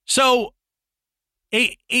 So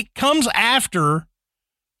it comes after,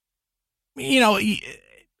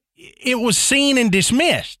 it was seen and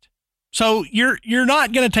dismissed. So you're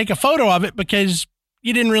not going to take a photo of it because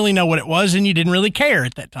you didn't really know what it was and you didn't really care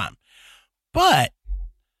at that time. But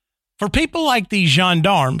for people like these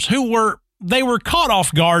gendarmes they were caught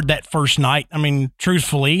off guard that first night. I mean,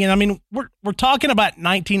 truthfully, and we're talking about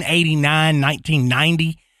 1989,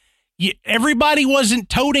 1990. Everybody wasn't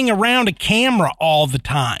toting around a camera all the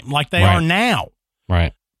time like they are now.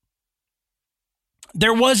 Right.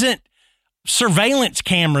 There wasn't surveillance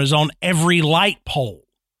cameras on every light pole.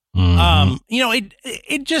 Mm-hmm.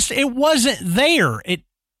 It wasn't there.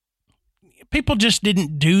 People just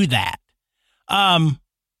didn't do that.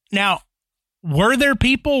 Now, were there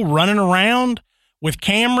people running around with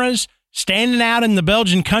cameras, standing out in the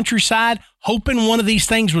Belgian countryside, hoping one of these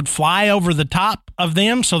things would fly over the top of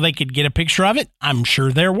them so they could get a picture of it? I'm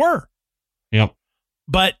sure there were. Yep.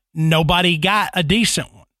 But nobody got a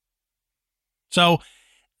decent one. So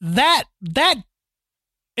that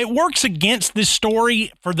it works against this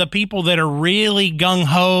story for the people that are really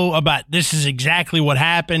gung-ho about this is exactly what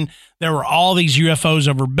happened. There were all these UFOs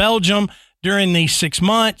over Belgium during these 6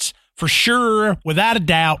 months. For sure, without a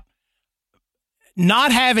doubt,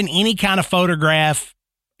 not having any kind of photograph,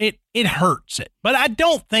 it hurts it. But I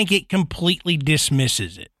don't think it completely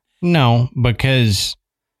dismisses it. No, because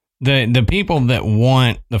the people that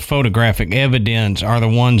want the photographic evidence are the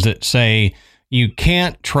ones that say you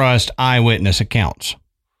can't trust eyewitness accounts.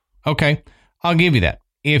 Okay, I'll give you that.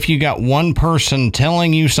 If you got one person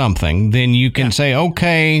telling you something, then you can say,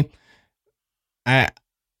 okay,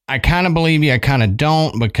 I kind of believe you, I kind of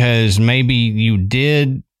don't, because maybe you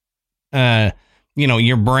did,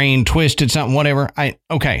 your brain twisted something, whatever.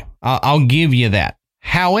 I'll give you that.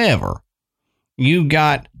 However, you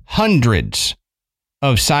got hundreds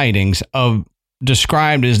of sightings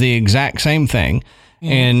described as the exact same thing. Mm.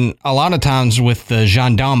 And a lot of times with the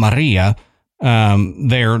gendarmerie,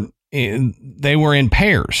 they were in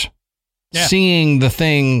pairs, seeing the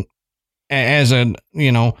thing as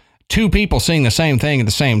two people seeing the same thing at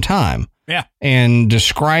the same time. Yeah. And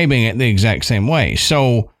describing it the exact same way.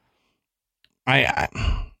 So I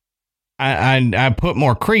put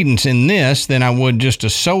more credence in this than I would just a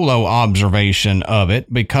solo observation of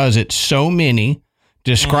it, because it's so many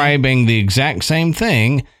describing the exact same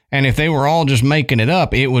thing. And if they were all just making it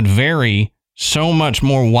up, it would vary so much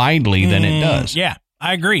more widely than it does. Yeah.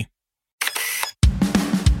 I agree.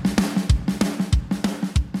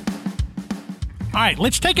 All right,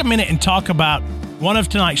 let's take a minute and talk about one of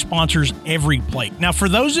tonight's sponsors, Every Plate. Now, for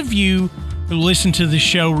those of you who listen to the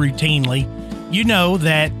show routinely, you know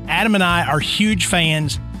that Adam and I are huge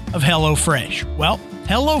fans of HelloFresh. Well,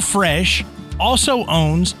 HelloFresh also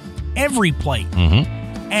owns Every Plate.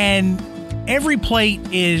 And Every Plate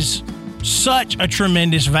is such a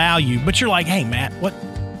tremendous value. But you're like, hey, Matt, what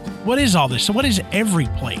is all this? So what is Every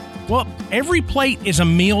Plate? Well, Every Plate is a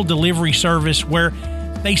meal delivery service where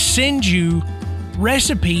they send you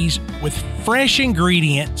recipes with fresh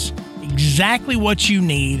ingredients, exactly what you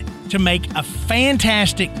need to make a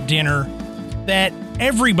fantastic dinner that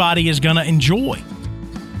everybody is going to enjoy.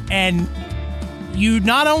 And you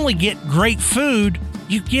not only get great food,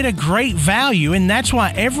 you get a great value, and that's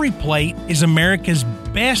why Every Plate is America's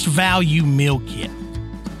best value meal kit.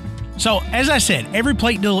 So, as I said, Every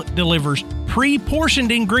Plate delivers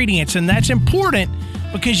pre-portioned ingredients, and that's important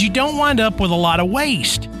because you don't wind up with a lot of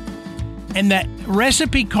waste. And that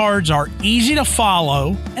recipe cards are easy to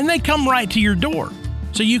follow, and they come right to your door.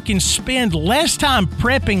 So you can spend less time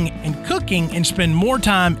prepping and cooking and spend more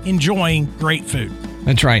time enjoying great food.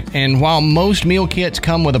 That's right. And while most meal kits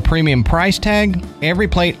come with a premium price tag, Every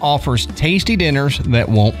Plate offers tasty dinners that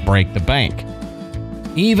won't break the bank.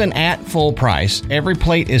 Even at full price, Every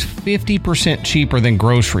Plate is 50% cheaper than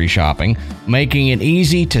grocery shopping, making it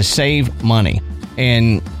easy to save money.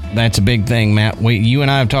 And that's a big thing, Matt. You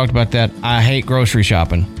and I have talked about that. I hate grocery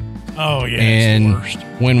shopping. Oh, yeah, and it's the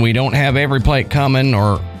worst. When we don't have Every Plate coming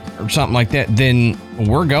or something like that, then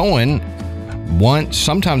we're going once,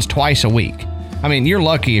 sometimes twice a week. I mean, you're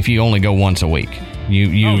lucky if you only go once a week.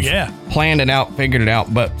 You've planned it out, figured it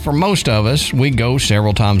out. But for most of us, we go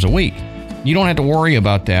several times a week. You don't have to worry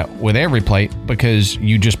about that with Every Plate because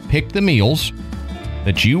you just pick the meals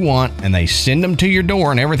that you want and they send them to your door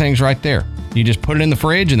and everything's right there. You just put it in the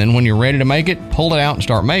fridge, and then when you're ready to make it, pull it out and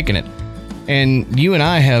start making it. And you and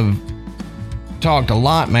I have talked a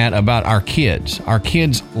lot, Matt, about our kids. Our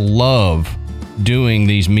kids love doing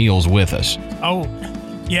these meals with us. Oh,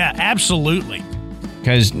 yeah, absolutely.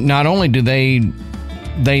 Because not only do they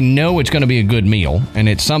know it's going to be a good meal, and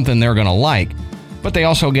it's something they're going to like, but they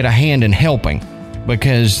also get a hand in helping.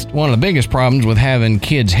 Because one of the biggest problems with having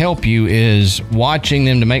kids help you is watching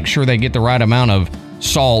them to make sure they get the right amount of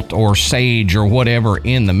salt or sage or whatever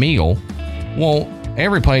in the meal. Well,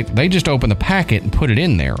 Every Plate, they just open the packet and put it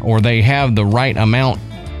in there, or they have the right amount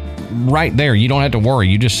right there. You don't have to worry.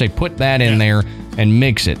 You just say, put that in there and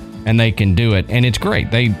mix it, and they can do it. And it's great.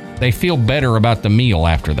 They feel better about the meal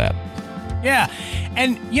after that. Yeah.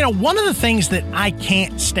 And, one of the things that I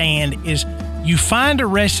can't stand is you find a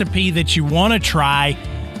recipe that you want to try,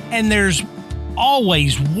 and there's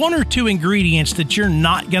always one or two ingredients that you're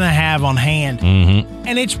not going to have on hand. Mm-hmm.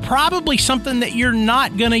 And it's probably something that you're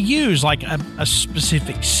not going to use, like a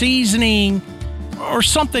specific seasoning or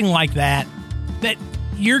something like that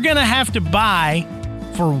you're going to have to buy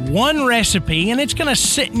for one recipe, and it's going to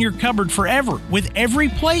sit in your cupboard forever. With Every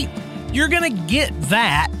Plate, you're going to get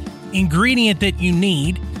that ingredient that you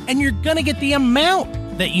need, and you're going to get the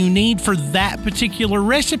amount that you need for that particular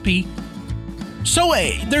recipe. So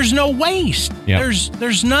there's no waste. Yep.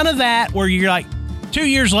 There's none of that where you're like 2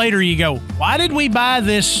 years later you go, why did we buy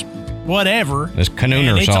this whatever? This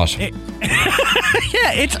Canooner sauce.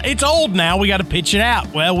 It's old now. We got to pitch it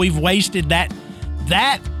out. Well, we've wasted that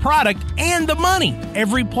product and the money.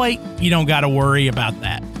 Every Plate, you don't got to worry about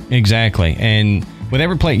that. Exactly. And with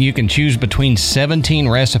Every Plate, you can choose between 17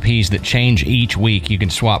 recipes that change each week. You can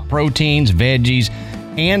swap proteins, veggies,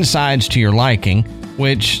 and sides to your liking,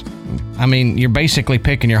 which, I mean, you're basically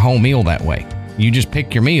picking your whole meal that way. You just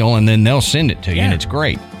pick your meal, and then they'll send it to you, and it's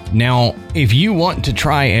great. Now, if you want to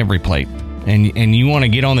try Every Plate, and you want to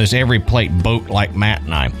get on this Every Plate boat like Matt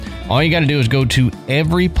and I, all you got to do is go to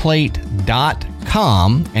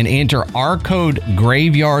everyplate.com and enter our code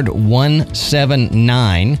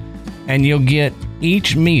GRAVEYARD179, and you'll get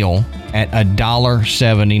each meal at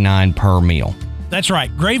 $1.79 per meal. That's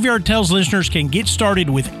right. Graveyard tells listeners can get started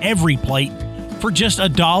with Every Plate for just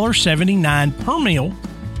 $1.79 per meal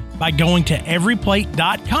by going to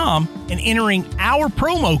everyplate.com and entering our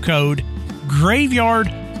promo code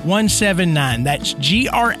GRAVEYARD179. That's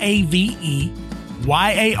GRAVEYARD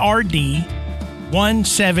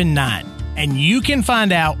 179. And you can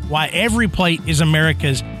find out why Every Plate is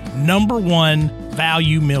America's #1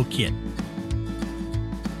 value meal kit.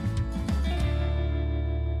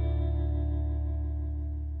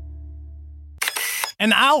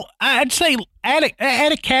 And I'd say add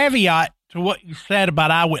a caveat to what you said about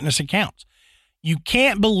eyewitness accounts. You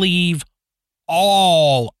can't believe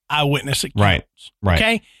all eyewitness accounts. Right.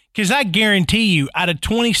 Okay? Because I guarantee you, out of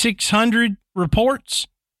 2,600 reports,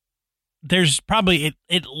 there's probably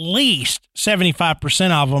at least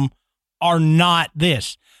 75% of them are not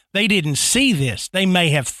this. They didn't see this. They may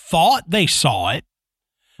have thought they saw it,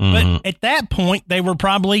 but at that point, they were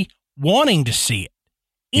probably wanting to see it.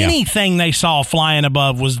 Anything they saw flying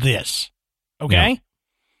above was this. Okay? Yeah.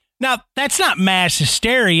 Now, that's not mass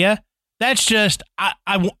hysteria. That's just,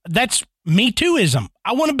 that's Me Tooism.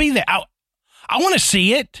 I want to be there. I want to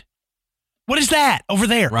see it. What is that over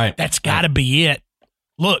there? Right. That's got to be it.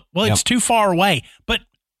 Look, it's too far away, but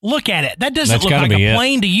look at it. That doesn't look like a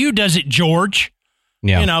plane to you, does it, George?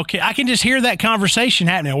 Yeah. You know, I can just hear that conversation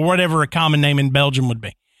happening, or whatever a common name in Belgium would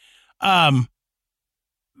be. But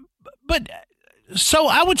so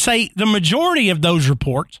I would say the majority of those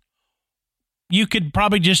reports, you could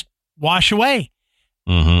probably just wash away.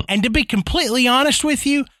 And to be completely honest with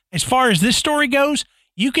you, as far as this story goes,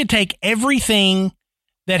 you could take everything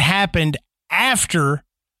that happened after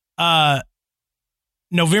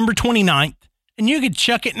November 29th and you could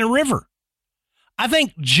chuck it in a river. I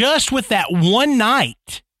think just with that one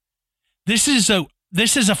night, this is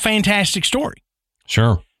a fantastic story.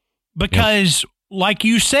 Sure. Because like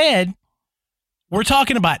you said, we're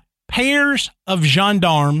talking about pairs of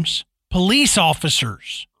gendarmes, police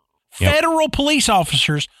officers, federal police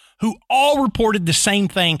officers who all reported the same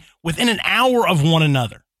thing within an hour of one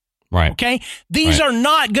another. Right. Okay. These are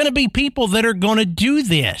not going to be people that are going to do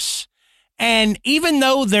this. And even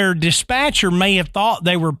though their dispatcher may have thought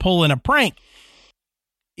they were pulling a prank,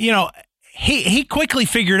 you know, he quickly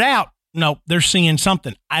figured out, no, they're seeing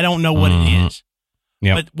something. I don't know what it is.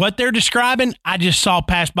 Yep. But what they're describing, I just saw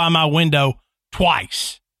pass by my window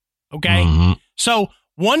twice. Okay. So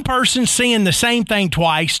one person seeing the same thing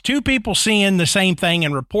twice, two people seeing the same thing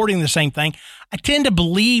and reporting the same thing. I tend to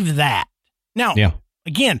believe that. Now,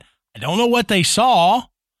 again, I don't know what they saw,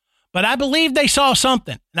 but I believe they saw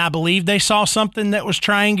something. And I believe they saw something that was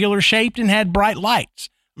triangular shaped and had bright lights.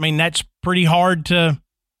 I mean, that's pretty hard to,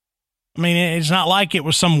 I mean, it's not like it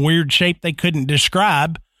was some weird shape they couldn't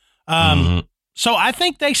describe. So I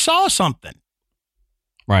think they saw something.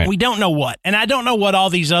 Right. We don't know what. And I don't know what all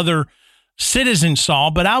these other citizens saw,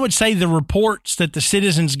 but I would say the reports that the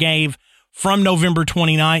citizens gave from November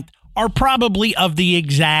 29th are probably of the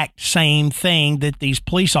exact same thing that these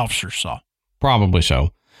police officers saw. Probably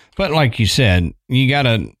so. But like you said,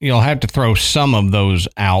 you'll have to throw some of those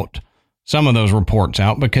reports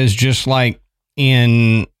out, because just like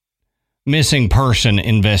in missing person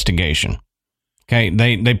investigation, okay,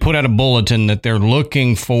 they put out a bulletin that they're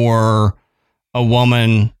looking for a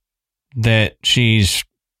woman that she's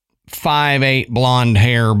 5'8", blonde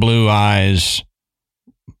hair, blue eyes,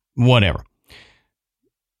 whatever.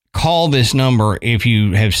 Call this number if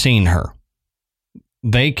you have seen her.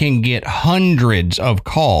 They can get hundreds of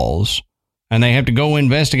calls, and they have to go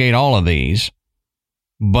investigate all of these,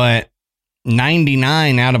 but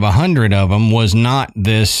 99 out of 100 of them was not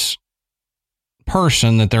this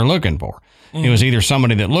person that they're looking for. It was either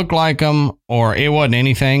somebody that looked like them, or it wasn't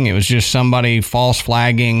anything. It was just somebody false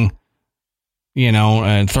flagging,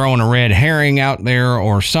 throwing a red herring out there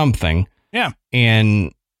or something. Yeah.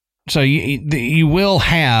 And so you will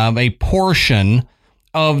have a portion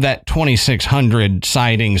of that 2,600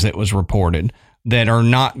 sightings that was reported that are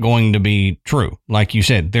not going to be true. Like you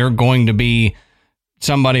said, they're going to be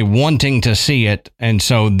somebody wanting to see it, and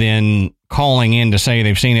so then calling in to say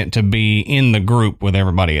they've seen it to be in the group with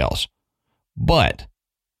everybody else. But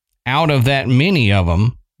out of that many of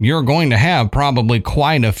them, you're going to have probably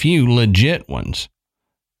quite a few legit ones.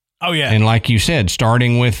 Oh, yeah. And like you said,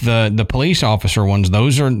 starting with the police officer ones,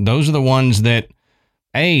 those are the ones that,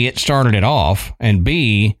 A, it started it off, and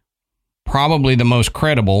B, probably the most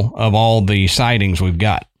credible of all the sightings we've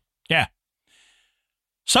got. Yeah.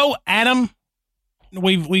 So, Adam,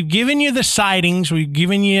 we've given you the sightings, we've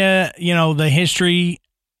given you, the history.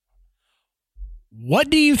 What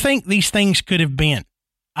do you think these things could have been?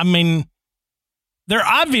 I mean, they're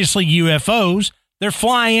obviously UFOs. They're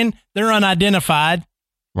flying. They're unidentified.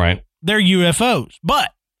 Right. They're UFOs.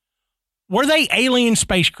 But were they alien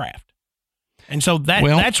spacecraft? And so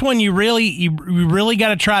that's when you really got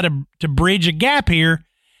to try to bridge a gap here.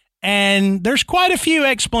 And there's quite a few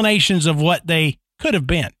explanations of what they could have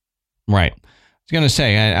been. Right. I was going to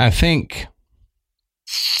say, I think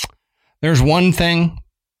there's one thing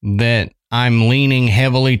that I'm leaning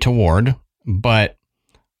heavily toward, but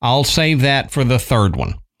I'll save that for the third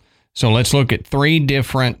one. So let's look at three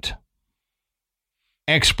different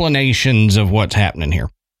explanations of what's happening here.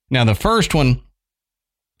 Now, the first one,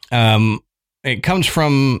 it comes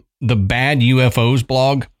from the Bad UFOs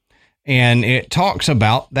blog, And it talks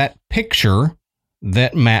about that picture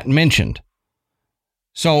that Matt mentioned.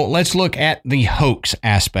 So let's look at the hoax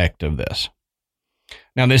aspect of this.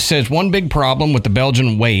 Now, this says one big problem with the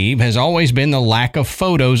Belgian wave has always been the lack of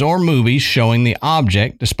photos or movies showing the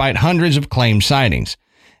object, despite hundreds of claimed sightings.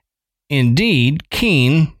 Indeed,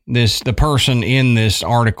 Keane, the person in this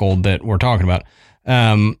article that we're talking about,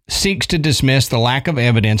 seeks to dismiss the lack of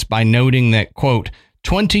evidence by noting that, quote,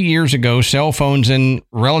 20 years ago, cell phones and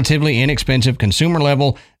relatively inexpensive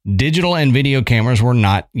consumer-level digital and video cameras were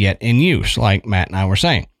not yet in use, like Matt and I were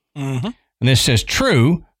saying. Mm-hmm. And this says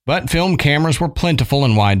true, but film cameras were plentiful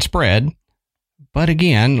and widespread. But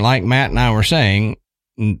again, like Matt and I were saying,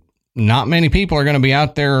 not many people are going to be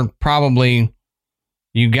out there probably.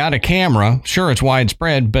 You got a camera. Sure, it's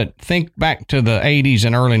widespread, but think back to the 80s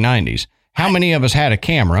and early 90s. How many of us had a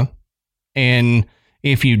camera? And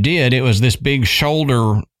if you did, it was this big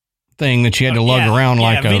shoulder thing that you had to lug around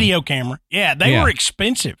like a video camera. Yeah, they were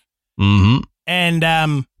expensive. Mm-hmm.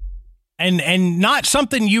 And not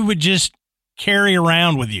something you would just carry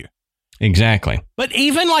around with you. Exactly. But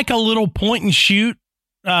even like a little point and shoot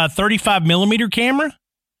 35 millimeter camera,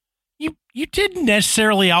 you didn't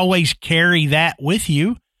necessarily always carry that with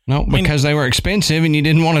you. No, because they were expensive and you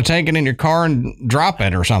didn't want to take it in your car and drop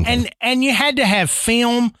it or something. And you had to have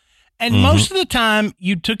film. And most of the time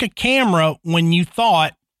you took a camera when you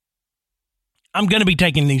thought, I'm going to be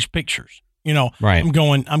taking these pictures. You know, right. I'm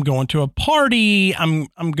going to a party. I'm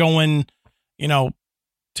going, you know,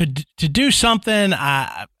 to do something.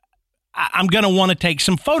 I'm going to want to take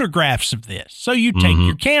some photographs of this. So you take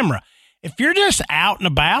your camera. If you're just out and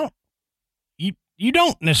about, you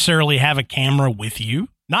don't necessarily have a camera with you.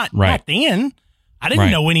 Not then. I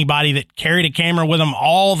didn't know anybody that carried a camera with them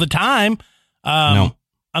all the time. No.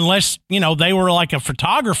 Unless, you know, they were like a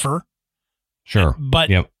photographer. Sure. But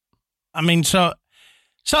I mean, so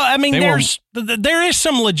I mean, there is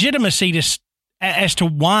some legitimacy as to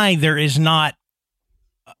why there is not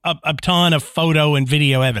a ton of photo and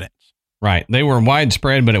video evidence. Right. They were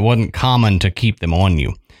widespread, but it wasn't common to keep them on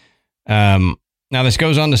you. Now, this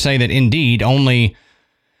goes on to say that indeed only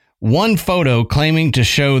one photo claiming to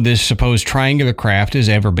show this supposed triangular craft has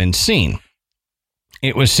ever been seen.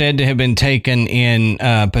 It was said to have been taken in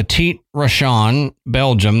Petit Rachon,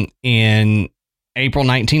 Belgium, in April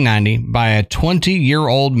 1990 by a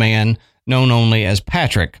 20-year-old man known only as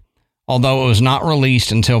Patrick, although it was not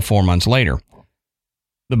released until 4 months later.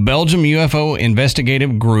 The Belgium UFO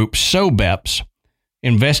investigative group SOBEPS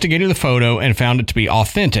investigated the photo and found it to be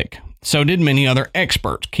authentic. So did many other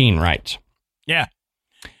experts, Keane writes. Yeah.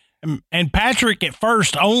 And Patrick at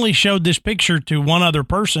first only showed this picture to one other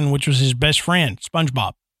person, which was his best friend,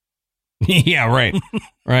 SpongeBob. Yeah, right.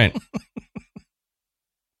 Right.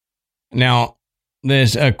 Now,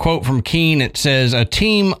 there's a quote from Keane. It says, a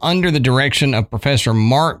team under the direction of Professor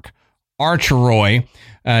Mark Archeroy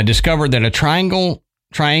discovered that a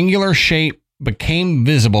triangular shape became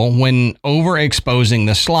visible when overexposing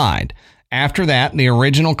the slide. After that, the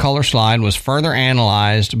original color slide was further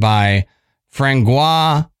analyzed by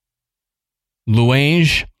Francois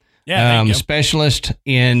Louange, specialist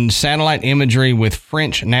in satellite imagery with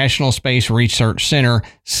French National Space Research Center,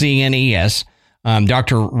 CNES,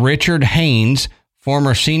 Dr. Richard Haynes,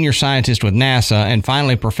 former senior scientist with NASA, and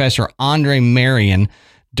finally Professor Andre Marion,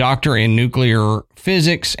 doctor in nuclear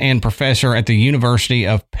physics and professor at the University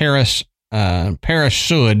of Paris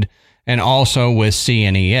Sud, and also with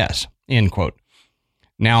CNES, end quote.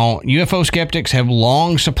 Now, UFO skeptics have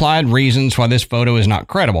long supplied reasons why this photo is not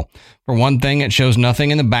credible. For one thing, it shows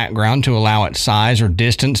nothing in the background to allow its size or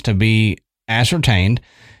distance to be ascertained.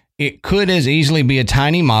 It could as easily be a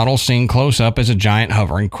tiny model seen close up as a giant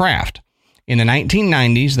hovering craft. In the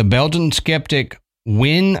 1990s, the Belgian skeptic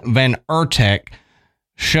Win van Ertek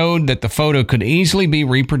showed that the photo could easily be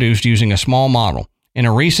reproduced using a small model. In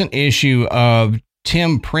a recent issue of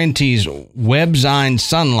Tim Prenty's Webzine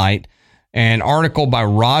Sunlight, an article by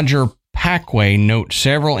Roger Packway notes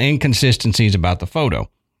several inconsistencies about the photo.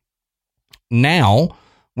 Now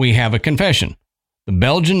we have a confession. The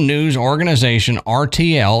Belgian news organization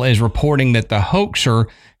RTL is reporting that the hoaxer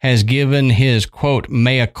has given his, quote,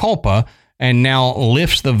 mea culpa and now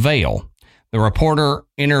lifts the veil. The reporter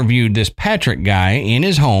interviewed this Patrick guy in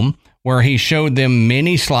his home where he showed them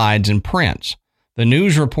many slides and prints. The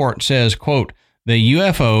news report says, quote, the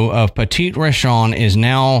UFO of Petit Rachon is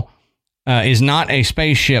not a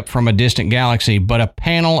spaceship from a distant galaxy, but a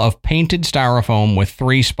panel of painted styrofoam with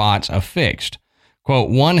 3 spots affixed. Quote,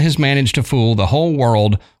 one has managed to fool the whole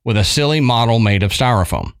world with a silly model made of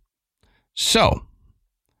styrofoam. So,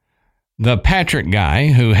 The Patrick guy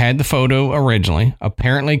who had the photo originally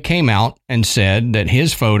apparently came out and said that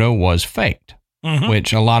his photo was faked,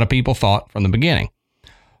 which a lot of people thought from the beginning.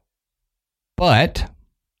 But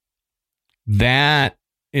that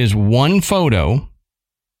is one photo,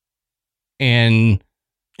 and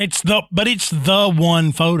it's the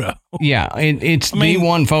one photo. Yeah, it's the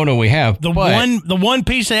one photo we have. The one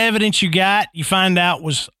piece of evidence you got, you find out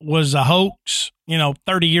was a hoax,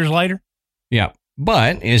 30 years later. Yeah.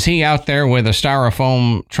 But is he out there with a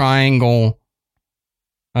styrofoam triangle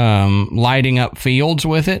lighting up fields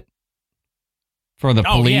with it for the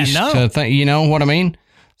police to think, you know what I mean?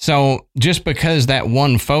 So just because that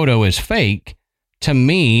one photo is fake, to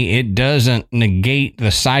me, it doesn't negate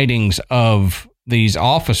the sightings of these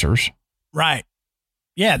officers. Right.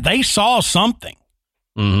 Yeah, they saw something.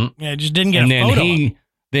 Mm-hmm. Yeah, just didn't get a photo.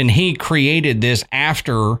 Then he created this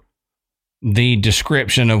after the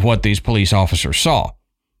description of what these police officers saw.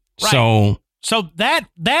 Right. So that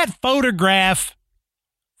photograph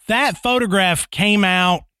came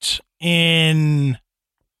out in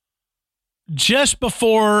just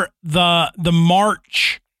before the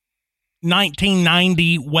March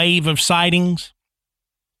 1990 wave of sightings.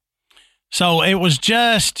 So it was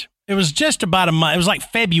just about a month. It was like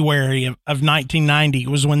February of 1990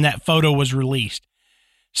 was when that photo was released.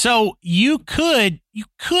 So you could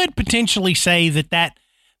potentially say that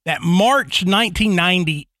March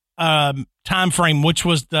 1990 time frame, which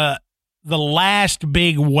was the last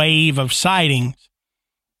big wave of sightings,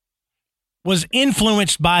 was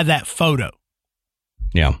influenced by that photo.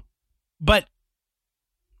 Yeah. But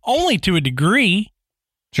only to a degree.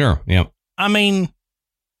 Sure. Yeah. I mean,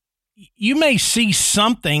 you may see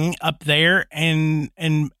something up there and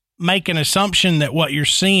make an assumption that what you're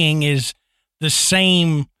seeing is the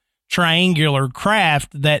same triangular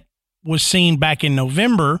craft that was seen back in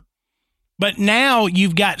November, but now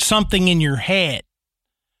you've got something in your head.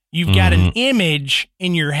 You've got an image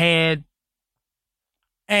in your head,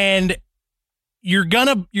 and you're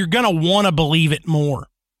gonna want to believe it more.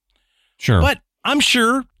 Sure. But I'm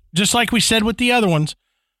sure, just like we said with the other ones,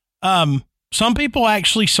 some people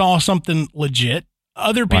actually saw something legit.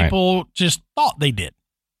 Other people just thought they did.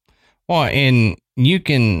 Well, and you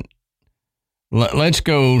can... Let's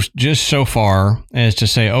go just so far as to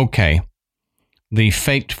say, okay, the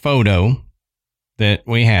faked photo that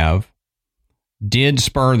we have did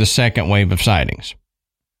spur the second wave of sightings.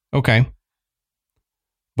 Okay.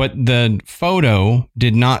 But the photo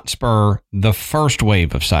did not spur the first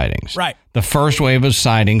wave of sightings. Right. The first wave of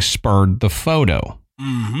sightings spurred the photo.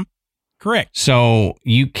 Mm-hmm. Correct. So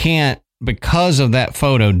you can't, because of that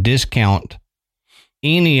photo, discount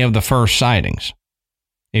any of the first sightings.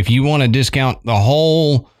 If you want to discount the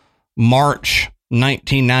whole March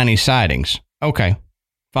 1990 sightings, okay,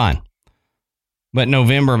 fine. But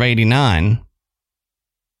November of 89,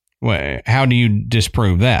 how do you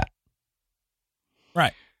disprove that?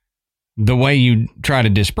 Right. The way you try to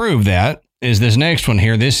disprove that is this next one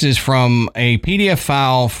here. This is from a PDF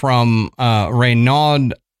file from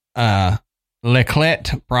Renaud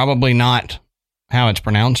Leclet, probably not how it's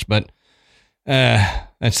pronounced, but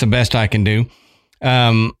that's the best I can do.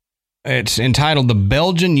 It's entitled The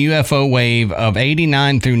Belgian UFO Wave of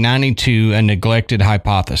 89 through 92, a Neglected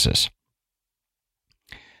Hypothesis.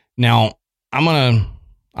 Now,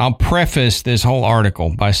 I'll preface this whole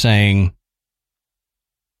article by saying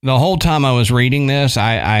the whole time I was reading this,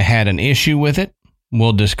 I had an issue with it.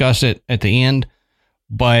 We'll discuss it at the end,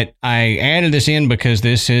 but I added this in because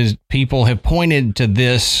people have pointed to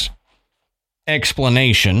this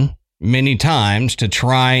explanation many times to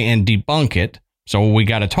try and debunk it. So we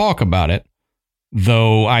got to talk about it,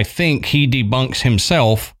 though I think he debunks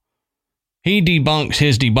himself. He debunks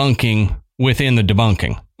his debunking within the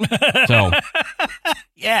debunking. So,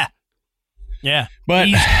 yeah. But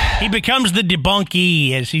he becomes the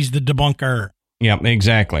debunkee as he's the debunker. Yep,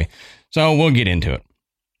 exactly. So we'll get into it.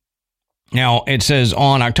 Now, it says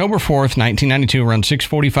on October 4th, 1992, around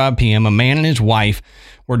 6:45 p.m., a man and his wife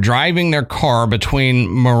were driving their car between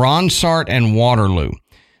Moronsart and Waterloo.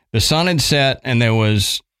 The sun had set and there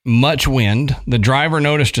was much wind. The driver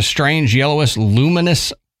noticed a strange yellowish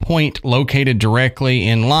luminous point located directly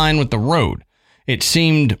in line with the road. It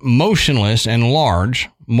seemed motionless and large,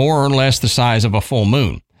 more or less the size of a full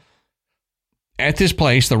moon. At this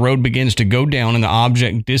place, the road begins to go down and the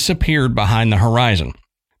object disappeared behind the horizon.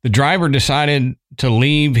 The driver decided to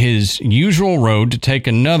leave his usual road to take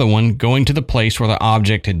another one, going to the place where the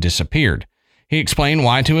object had disappeared. He explained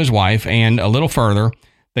why to his wife, and a little further,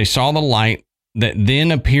 they saw the light that then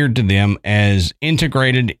appeared to them as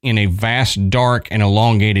integrated in a vast, dark, and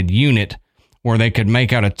elongated unit where they could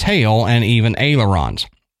make out a tail and even ailerons.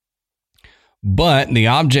 but the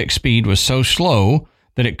object speed was so slow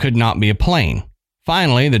that it could not be a plane.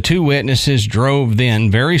 Finally, the two witnesses drove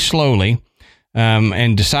then very slowly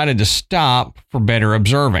and decided to stop for better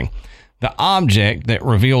observing. The object that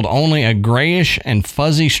revealed only a grayish and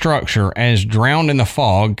fuzzy structure as drowned in the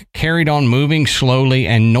fog carried on moving slowly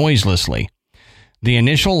and noiselessly. The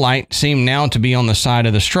initial light seemed now to be on the side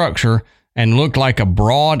of the structure and looked like a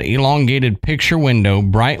broad, elongated picture window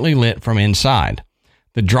brightly lit from inside.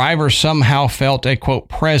 The driver somehow felt a, quote,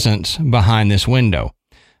 presence behind this window.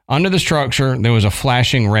 Under the structure, there was a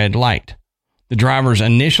flashing red light. The driver's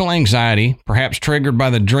initial anxiety, perhaps triggered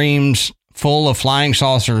by the dreams full of flying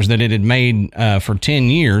saucers that it had made for 10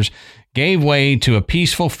 years, gave way to a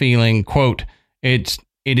peaceful feeling, quote, it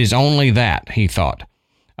is only that, he thought.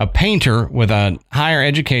 A painter with a higher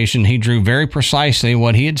education, he drew very precisely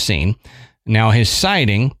what he had seen. Now, his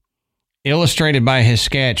sighting, illustrated by his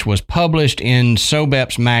sketch, was published in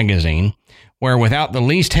Sobep's magazine, where without the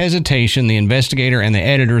least hesitation, the investigator and the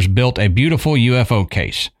editors built a beautiful UFO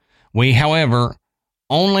case. We, however,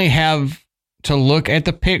 only have to look at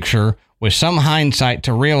the picture with some hindsight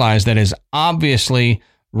to realize that it obviously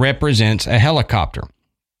represents a helicopter.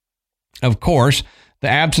 Of course, the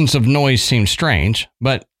absence of noise seems strange,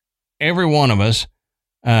 but every one of us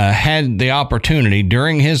had the opportunity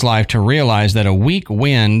during his life to realize that a weak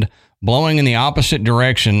wind blowing in the opposite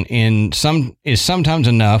direction is sometimes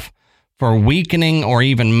enough for weakening or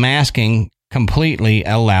even masking completely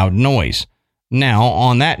a loud noise. Now,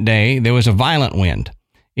 on that day, there was a violent wind.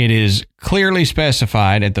 It is clearly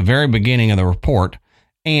specified at the very beginning of the report,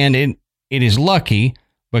 and it is lucky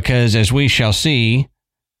because, as we shall see,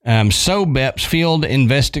 Sobep's field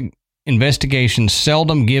investigations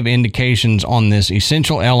seldom give indications on this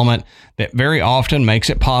essential element that very often makes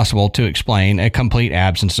it possible to explain a complete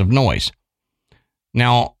absence of noise.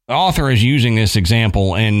 Now, the author is using this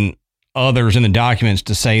example and others in the documents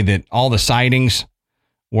to say that all the sightings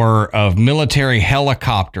were of military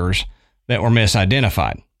helicopters that were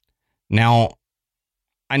misidentified. Now,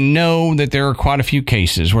 I know that there are quite a few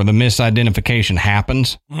cases where the misidentification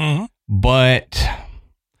happens, but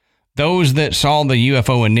those that saw the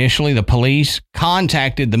UFO initially, the police,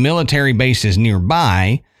 contacted the military bases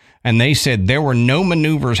nearby, and they said there were no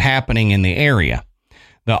maneuvers happening in the area.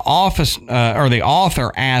 The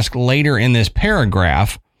author asked later in this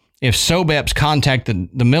paragraph if Sobep's contacted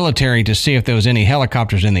the military to see if there was any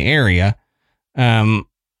helicopters in the area. And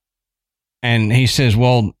he says,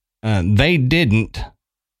 well, they didn't,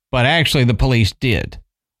 but actually the police did.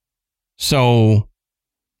 So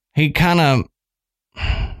he kind of,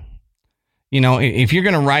 if you're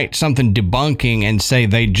going to write something debunking and say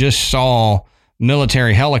they just saw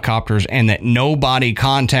military helicopters and that nobody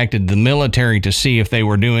contacted the military to see if they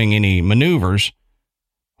were doing any maneuvers,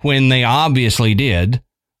 when they obviously did,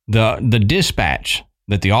 the dispatch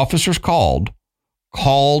that the officers called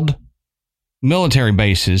military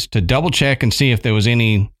bases to double check and see if there was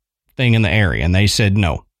anything in the area. And they said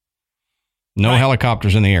no right.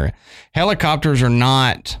 Helicopters in the area. Helicopters are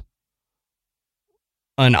not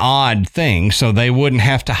an odd thing, so they wouldn't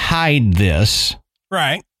have to hide this.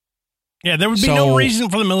 Right. Yeah, there would be no reason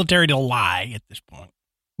for the military to lie at this point.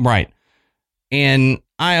 Right. And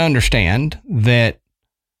I understand that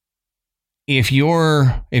if you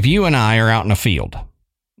and I are out in a field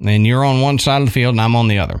and you're on one side of the field and I'm on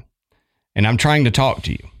the other, and I'm trying to talk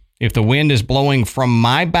to you, if the wind is blowing from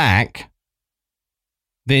my back,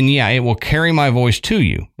 then yeah, it will carry my voice to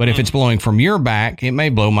you. But if it's blowing from your back, it may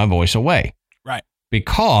blow my voice away. Right.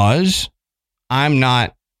 Because I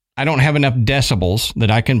don't have enough decibels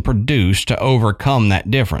that I can produce to overcome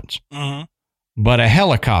that difference. But a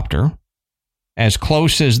helicopter, as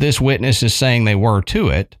close as this witness is saying they were to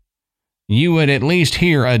it, you would at least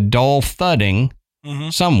hear a dull thudding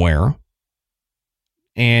somewhere.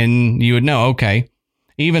 And you would know, okay,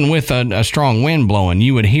 even with a strong wind blowing,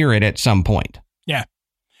 you would hear it at some point. Yeah.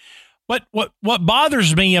 But what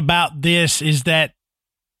bothers me about this is that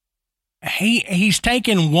he's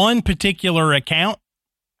taken one particular account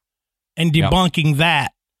and debunking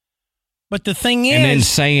that. But the thing is, and then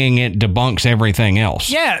saying it debunks everything else.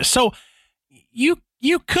 Yeah. So you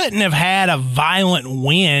couldn't have had a violent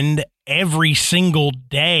wind every single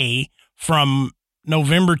day from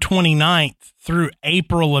November 29th through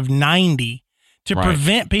April of 90 to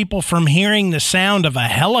prevent people from hearing the sound of a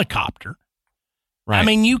helicopter. Right. I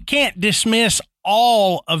mean, you can't dismiss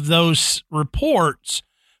all of those reports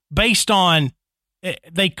based on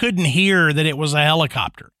they couldn't hear that it was a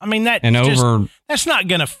helicopter. I mean, that's not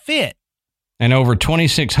going to fit. And over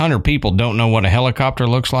 2,600 people don't know what a helicopter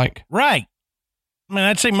looks like. Right. I mean,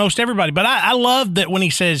 I'd say most everybody, but I love that when he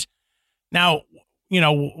says, now,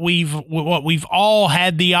 we've all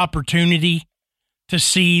had the opportunity to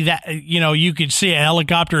see that, you could see a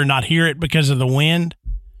helicopter and not hear it because of the wind.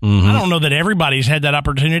 Mm-hmm. I don't know that everybody's had that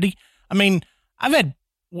opportunity. I mean,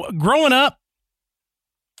 growing up,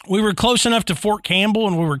 we were close enough to Fort Campbell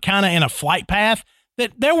and we were kind of in a flight path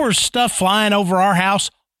that there was stuff flying over our house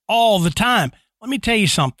all the time. Let me tell you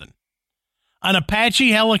something. An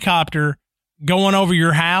Apache helicopter going over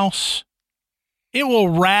your house, it will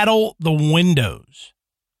rattle the windows.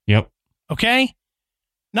 Yep. Okay?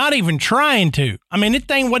 Not even trying to. I mean, that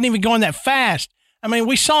thing wasn't even going that fast. I mean,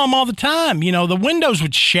 we saw them all the time. The windows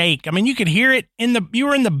would shake. I mean, you could hear it you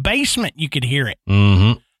were in the basement, you could hear it.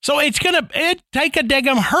 Mm-hmm. So it'd take a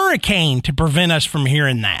daggum hurricane to prevent us from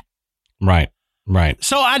hearing that. Right.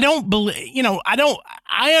 So I don't believe,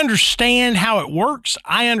 I understand how it works.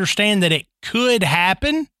 I understand that it could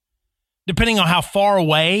happen depending on how far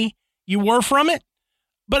away you were from it,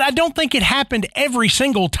 but I don't think it happened every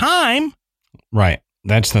single time. Right.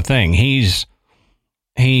 That's the thing. He's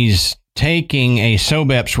taking a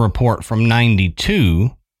SOBEPS report from 92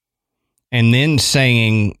 and then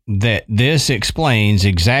saying that this explains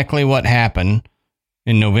exactly what happened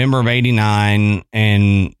in November of 89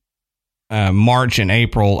 and March and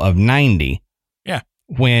April of 90. Yeah.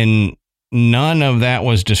 When none of that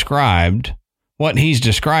was described, what he's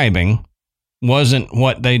describing wasn't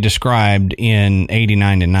what they described in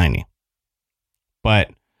 89 and 90.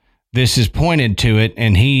 But this is pointed to it,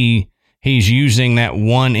 and he's using that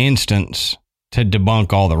one instance to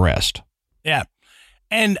debunk all the rest. Yeah.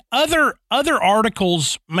 And other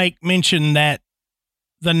articles make mention that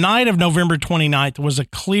the night of November 29th was a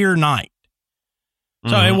clear night.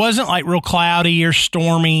 So It wasn't like real cloudy or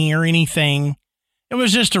stormy or anything. It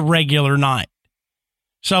was just a regular night.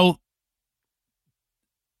 So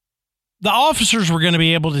the officers were going to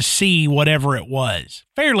be able to see whatever it was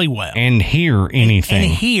fairly well. And hear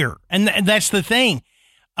anything. And that's the thing.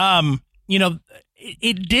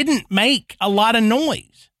 It didn't make a lot of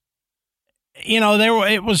noise.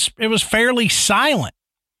 It was fairly silent.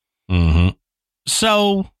 Mm-hmm.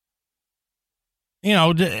 So,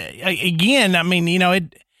 again, I mean,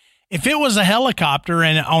 if it was a helicopter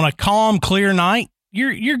and on a calm, clear night,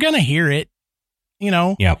 you're going to hear it.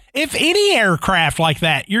 Yep. If any aircraft like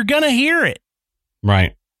that, you're going to hear it.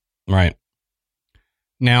 Right.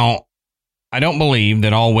 Now, I don't believe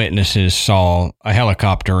that all witnesses saw a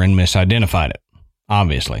helicopter and misidentified it,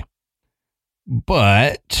 obviously.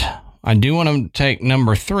 But I do want to take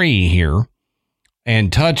number 3 here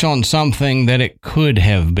and touch on something that it could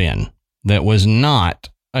have been that was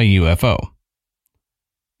not a UFO.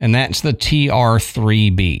 And that's the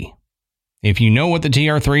TR-3B. If you know what the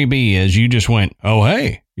TR-3B is, you just went, oh,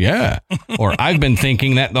 hey, yeah. Or I've been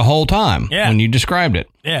thinking that the whole time when you described it.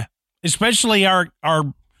 Yeah. Especially our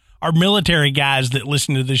military guys that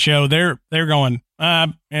listen to the show. They're going,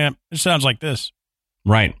 it sounds like this.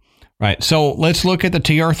 Right. So let's look at the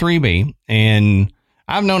TR-3B. And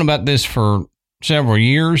I've known about this for several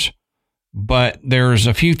years, but there's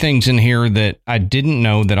a few things in here that I didn't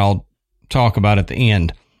know that I'll talk about at the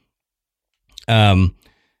end.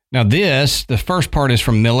 Now the first part is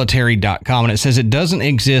from military.com, and it says it doesn't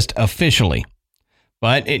exist officially,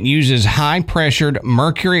 but it uses high-pressured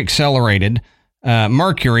mercury accelerated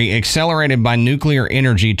by nuclear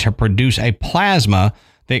energy to produce a plasma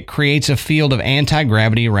that creates a field of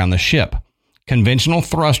anti-gravity around the ship. Conventional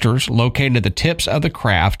thrusters located at the tips of the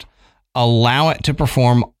craft allow it to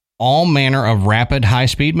perform all manner of rapid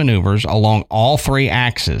high-speed maneuvers along all 3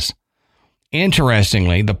 axes.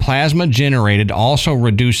 Interestingly, the plasma generated also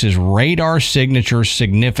reduces radar signatures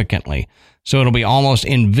significantly, so it'll be almost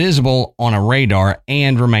invisible on a radar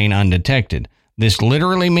and remain undetected. This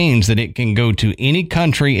literally means that it can go to any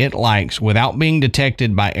country it likes without being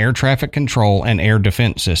detected by air traffic control and air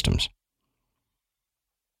defense systems.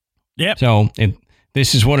 Yep. So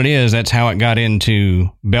this is what it is. That's how it got into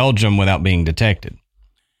Belgium without being detected.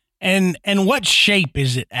 And what shape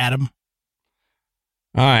is it, Adam?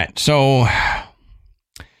 All right, so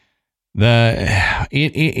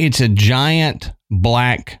it's a giant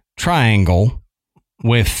black triangle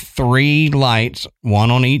with 3 lights,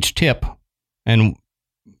 one on each tip, and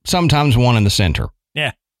sometimes one in the center.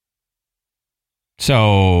 Yeah.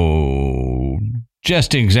 So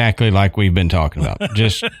just exactly like we've been talking about.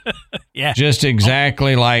 Just yeah. Just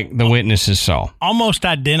exactly like the witnesses saw. Almost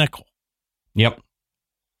identical. Yep.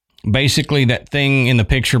 Basically, that thing in the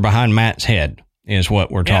picture behind Matt's head is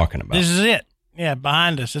what we're talking about. This is it. Yeah,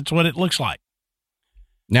 behind us. It's what it looks like.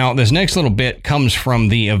 Now, this next little bit comes from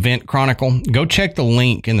the Event Chronicle. Go check the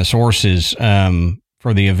link in the sources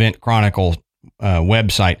for the Event Chronicle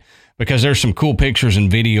website. because there's some cool pictures and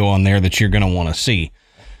video on there that you're going to want to see.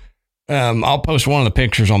 I'll post one of the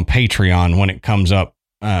pictures on Patreon when it comes up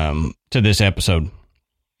to this episode.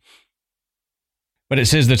 But it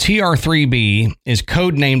says the TR-3B is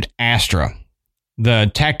codenamed Astra. The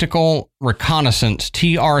Tactical Reconnaissance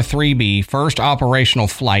TR-3B first operational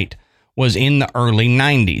flight was in the early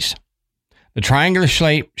 90s. The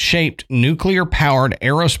triangular-shaped nuclear-powered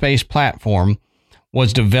aerospace platform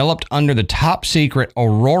was developed under the top-secret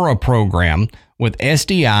Aurora program with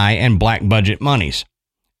SDI and black budget monies.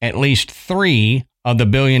 At least 3 of the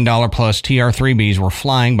billion-dollar-plus TR-3Bs were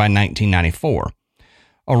flying by 1994.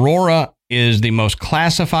 Aurora is the most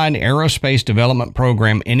classified aerospace development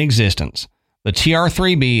program in existence. The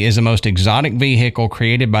TR-3B is the most exotic vehicle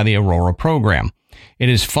created by the Aurora program. It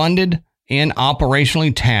is funded and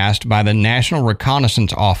operationally tasked by the National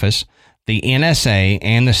Reconnaissance Office, the NSA,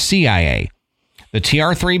 and the CIA. The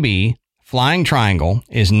TR-3B Flying Triangle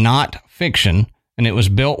is not fiction, and it was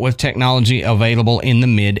built with technology available in the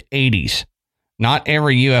mid-'80s. Not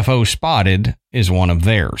every UFO spotted is one of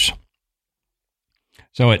theirs.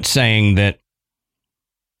 So it's saying that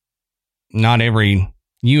not every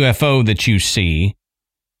UFO that you see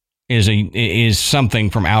is something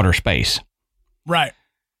from outer space. Right.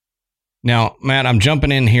 Now, Matt, I'm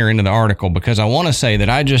jumping in here into the article because I want to say that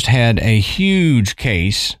I just had a huge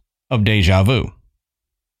case of deja vu.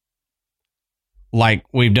 Like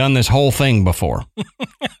we've done this whole thing before.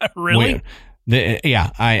 Really?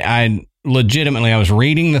 I legitimately, I was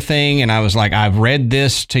reading the thing and I was like, I've read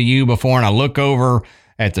this to you before, and I look over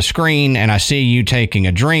at the screen and I see you taking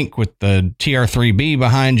a drink with the TR-3B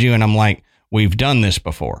behind you, and I'm like, we've done this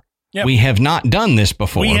before. Yep. We have not done this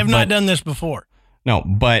before. We have not done this before. No,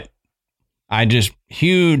 but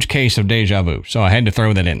huge case of deja vu. So I had to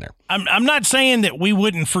throw that in there. I'm not saying that we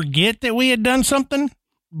wouldn't forget that we had done something,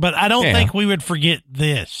 but I don't think we would forget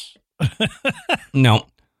this. No.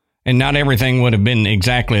 And not everything would have been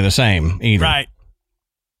exactly the same either. Right.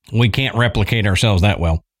 We can't replicate ourselves that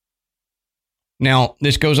well. Now,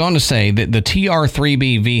 this goes on to say that the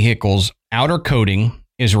TR-3B vehicle's outer coating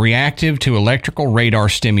is reactive to electrical radar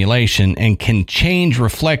stimulation and can change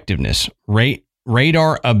reflectiveness,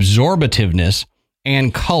 radar absorbativeness,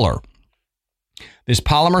 and color. This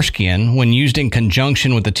polymer skin, when used in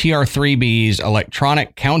conjunction with the TR-3B's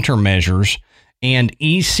electronic countermeasures and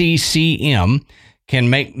ECCM, can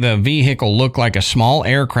make the vehicle look like a small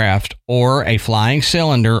aircraft or a flying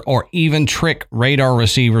cylinder, or even trick radar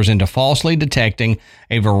receivers into falsely detecting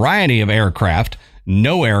a variety of aircraft,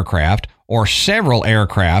 no aircraft, or several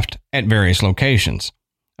aircraft at various locations.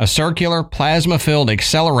 A circular plasma-filled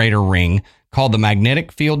accelerator ring called the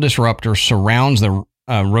magnetic field disruptor surrounds the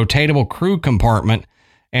rotatable crew compartment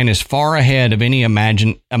and is far ahead of any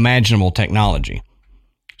imaginable technology.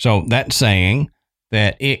 So that's saying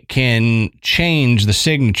that it can change the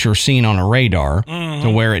signature seen on a radar to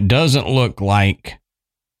where it doesn't look like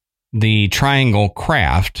the triangle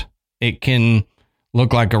craft. It can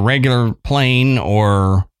look like a regular plane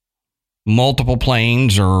or multiple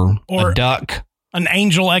planes or a duck. An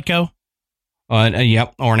Angel Echo.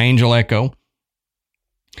 Yep, or an Angel Echo.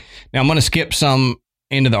 Now I'm going to skip some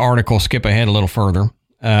into the article, skip ahead a little further.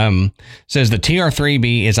 Says the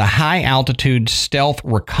TR-3B is a high-altitude stealth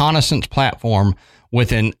reconnaissance platform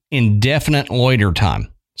with an indefinite loiter time.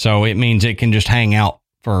 So it means it can just hang out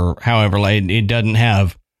for however late. It doesn't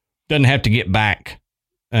have to get back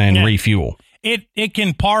and refuel. It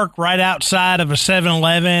can park right outside of a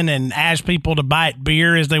 7-Eleven and ask people to buy it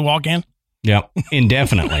beer as they walk in. Yep,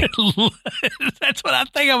 indefinitely. That's what I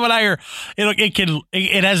think of when I hear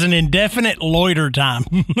it has an indefinite loiter time.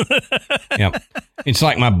 Yep. It's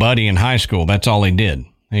like my buddy in high school. That's all he did.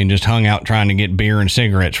 He just hung out trying to get beer and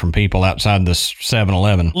cigarettes from people outside the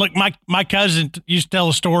 7-Eleven. Look, my cousin used to tell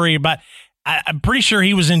a story about, I'm pretty sure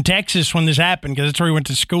he was in Texas when this happened because that's where he went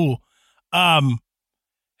to school.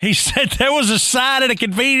 He said there was a sign at a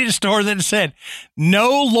convenience store that said,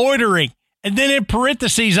 no loitering. And then in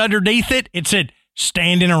parentheses underneath it, it said,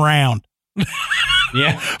 standing around.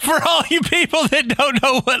 Yeah. For all you people that don't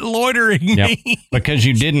know what loitering means. Because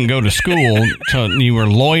you didn't go to school, so you were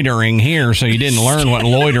loitering here, so you didn't learn what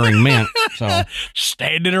loitering meant. So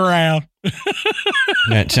standing around.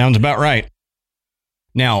 That sounds about right.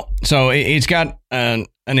 Now, so it's got an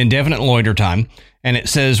indefinite loiter time, and it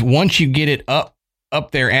says once you get it up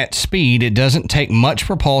there at speed, it doesn't take much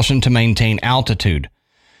propulsion to maintain altitude.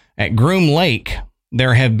 At Groom Lake,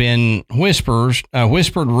 there have been whispered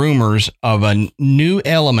rumors of a new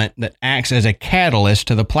element that acts as a catalyst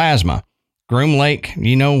to the plasma. Groom Lake,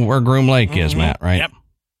 you know where Groom Lake is, Matt, right? Yep.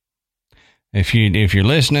 If you're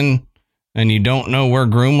listening and you don't know where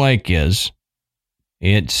Groom Lake is,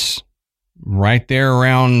 it's right there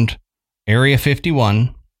around Area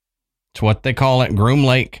 51. It's what they call it, Groom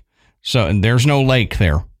Lake. So there's no lake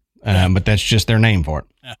there, but that's just their name for it.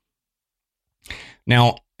 Yeah.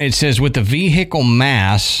 Now, it says with the vehicle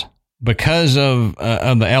mass, because of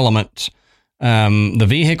the elements, the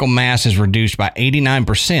vehicle mass is reduced by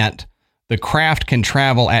 89%. The craft can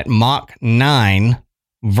travel at Mach 9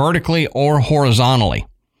 vertically or horizontally.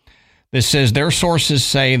 This says their sources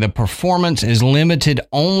say the performance is limited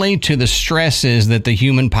only to the stresses that the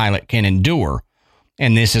human pilot can endure.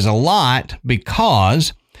 And this is a lot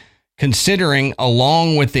because, considering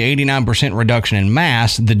along with the 89% reduction in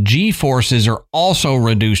mass, the G-forces are also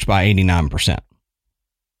reduced by 89%.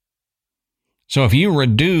 So if you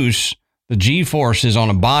reduce the G-forces on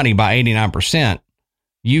a body by 89%,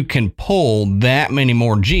 you can pull that many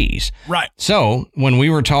more Gs. Right. So when we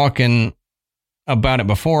were talking about it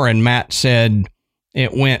before and Matt said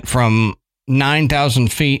it went from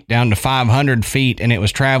 9,000 feet down to 500 feet and it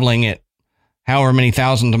was traveling at however many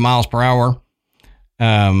thousands of miles per hour,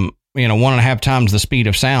 1.5 times the speed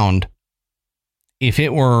of sound. If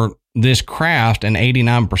it were this craft and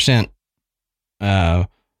 89%, the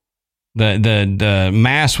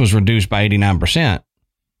mass was reduced by 89%,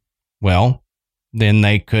 well, then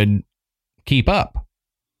they could keep up.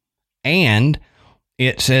 And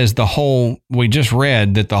it says we just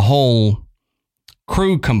read that the whole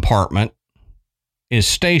crew compartment is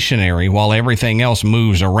stationary while everything else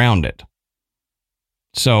moves around it.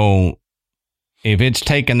 So if it's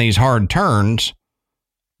taking these hard turns,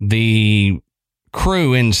 the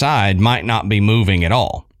crew inside might not be moving at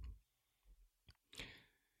all.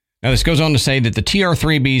 Now, this goes on to say that the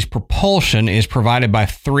TR-3B's propulsion is provided by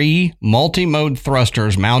 3 multi-mode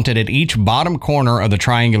thrusters mounted at each bottom corner of the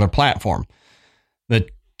triangular platform. The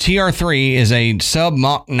TR-3 is a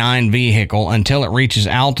sub-Mach 9 vehicle until it reaches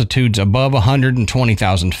altitudes above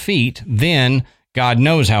 120,000 feet. Then, God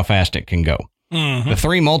knows how fast it can go. Mm-hmm. The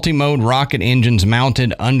 3 multi-mode rocket engines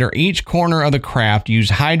mounted under each corner of the craft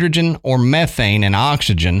use hydrogen or methane and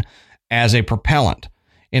oxygen as a propellant.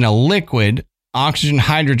 In a liquid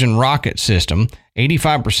oxygen-hydrogen rocket system,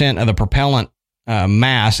 85% of the propellant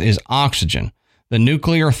mass is oxygen. The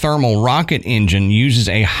nuclear thermal rocket engine uses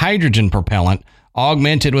a hydrogen propellant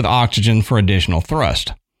augmented with oxygen for additional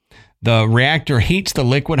thrust. The reactor heats the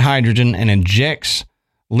liquid hydrogen and injects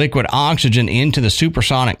liquid oxygen into the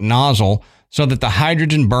supersonic nozzle so that the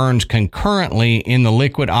hydrogen burns concurrently in the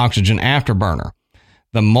liquid oxygen afterburner.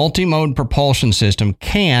 The multi-mode propulsion system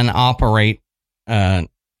can operate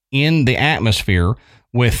in the atmosphere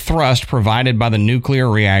with thrust provided by the nuclear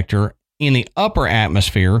reactor, in the upper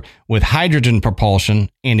atmosphere with hydrogen propulsion,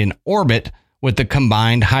 and in orbit with the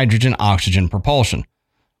combined hydrogen-oxygen propulsion.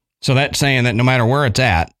 So that's saying that no matter where it's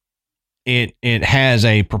at, it has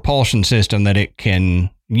a propulsion system that it can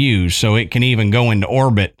use, so it can even go into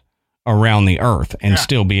orbit around the Earth and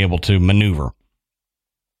still be able to maneuver.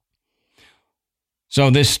 So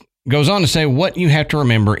this goes on to say what you have to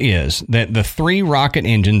remember is that the 3 rocket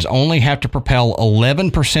engines only have to propel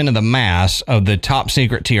 11% of the mass of the top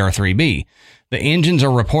secret TR-3B. The engines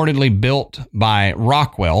are reportedly built by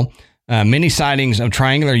Rockwell. Many sightings of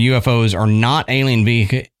triangular UFOs are not alien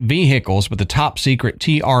vehicles, but the top secret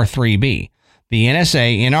TR-3B. The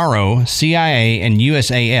NSA, NRO, CIA, and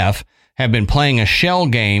USAF have been playing a shell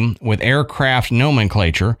game with aircraft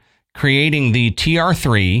nomenclature, creating the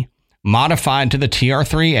TR-3, modified to the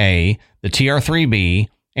TR-3A, the TR-3B,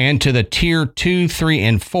 and to the Tier 2, 3,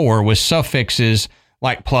 and 4 with suffixes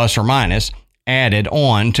like plus or minus added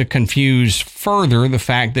on to confuse further the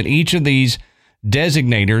fact that each of these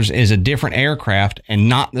designators is a different aircraft and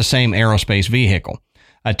not the same aerospace vehicle.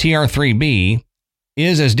 A TR-3B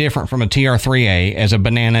is as different from a TR-3A as a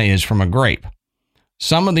banana is from a grape.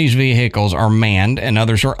 Some of these vehicles are manned and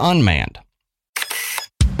others are unmanned.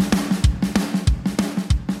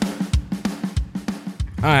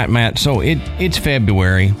 All right, Matt, so it's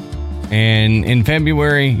February, and in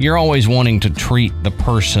February, you're always wanting to treat the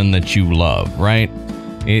person that you love, right?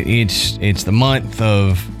 It's the month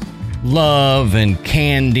of love and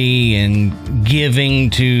candy and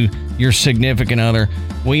giving to your significant other.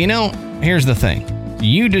 Well, here's the thing.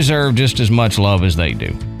 You deserve just as much love as they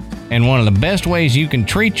do. And one of the best ways you can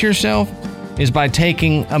treat yourself is by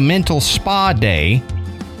taking a mental spa day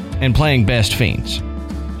and playing Best Fiends.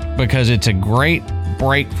 Because it's a great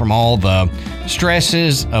break from all the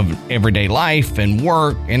stresses of everyday life and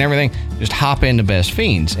work and everything. Just hop into Best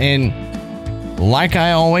Fiends. And like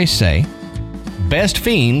I always say, Best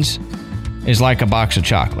Fiends is like a box of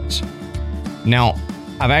chocolates. Now,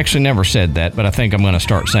 I've actually never said that, but I think I'm going to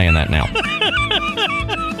start saying that now.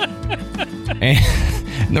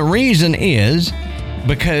 And the reason is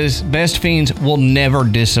because Best Fiends will never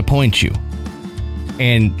disappoint you.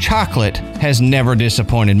 And chocolate has never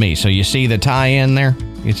disappointed me. So you see the tie-in there?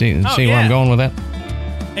 You see where I'm going with that?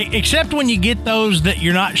 Except when you get those that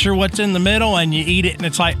you're not sure what's in the middle and you eat it and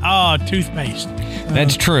it's like, toothpaste.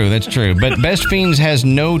 That's true. But Best Fiends has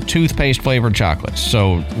no toothpaste flavored chocolates,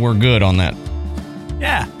 so we're good on that.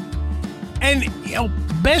 Yeah. And,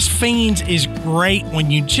 Best Fiends is great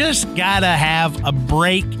when you just gotta have a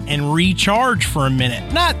break and recharge for a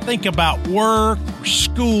minute. Not think about work or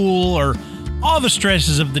school or all the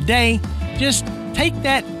stresses of the day. Just take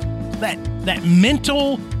that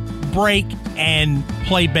mental break and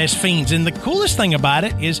play Best Fiends. And the coolest thing about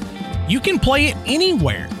it is you can play it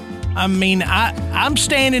anywhere. I mean, I'm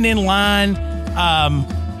standing in line,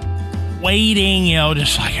 waiting,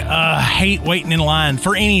 just like, I hate waiting in line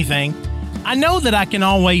for anything. I know that I can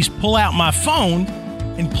always pull out my phone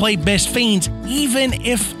and play Best Fiends, even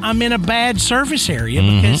if I'm in a bad service area,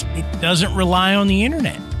 because it doesn't rely on the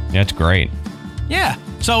internet. That's great. Yeah.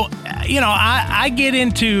 So, I get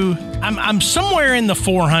into, I'm somewhere in the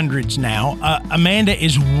 400s now. Amanda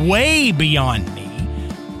is way beyond me.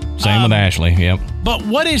 Same with Ashley. Yep. But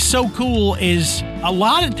what is so cool is a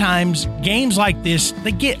lot of times games like this,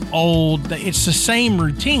 they get old. It's the same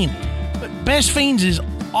routine. But Best Fiends is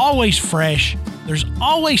always fresh. There's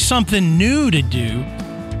always something new to do.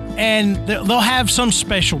 And they'll have some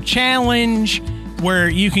special challenge where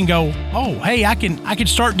you can go, oh, hey, I can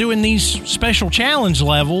start doing these special challenge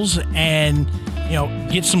levels and,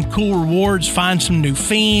 get some cool rewards, find some new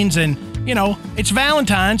fiends. And, it's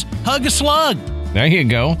Valentine's. Hug a slug. There you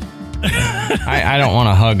go. I don't want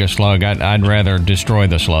to hug a slug. I'd rather destroy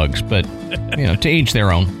the slugs, but, to each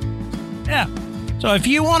their own. Yeah. So if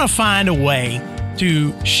you want to find a way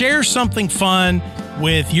to share something fun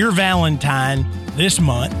with your Valentine this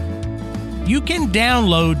month, you can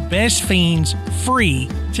download Best Fiends free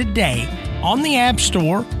today on the App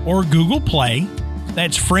Store or Google Play.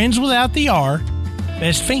 That's Friends without the R,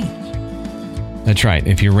 Best Fiends. That's right.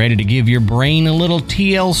 If you're ready to give your brain a little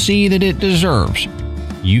TLC that it deserves,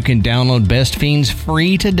 you can download Best Fiends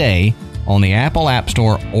free today on the Apple App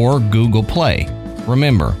Store or Google Play.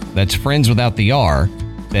 Remember, that's Friends without the R,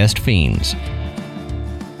 Best Fiends.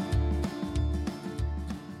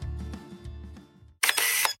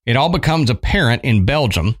 It all becomes apparent in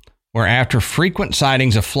Belgium, where after frequent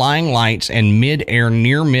sightings of flying lights and mid-air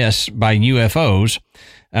near miss by UFOs,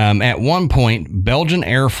 at one point, Belgian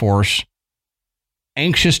Air Force,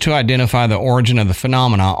 anxious to identify the origin of the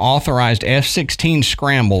phenomena, authorized F-16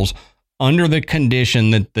 scrambles under the condition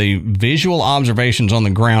that the visual observations on the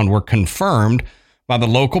ground were confirmed by the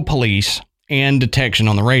local police and detection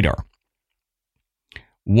on the radar.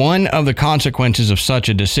 One of the consequences of such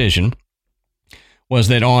a decision was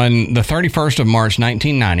that on the 31st of March,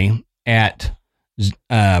 1990, at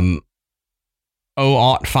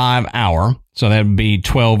 0:05 hour, so that would be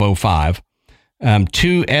 12:05,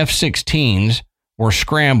 two F-16s were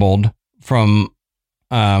scrambled from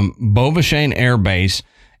Beauvechain Air Base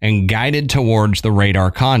and guided towards the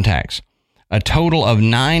radar contacts. A total of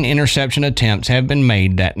 9 interception attempts have been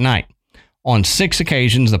made that night. On 6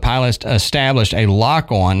 occasions, the pilots established a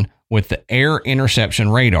lock-on with the air interception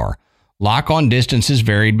radar. Lock-on distances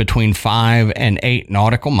varied between 5 and 8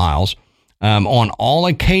 nautical miles. On all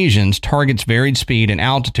occasions, targets varied speed and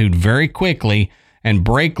altitude very quickly, and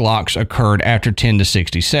break locks occurred after 10 to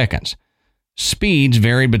 60 seconds. Speeds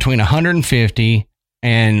varied between 150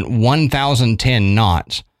 and 1,010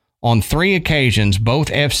 knots. On 3 occasions,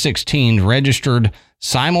 both F-16s registered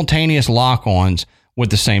simultaneous lock-ons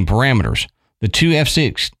with the same parameters. The two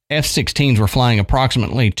F-16s were flying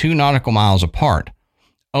approximately 2 nautical miles apart.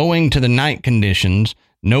 Owing to the night conditions,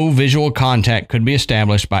 no visual contact could be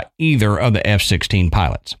established by either of the F-16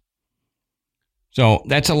 pilots. So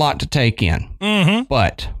that's a lot to take in. Mm-hmm.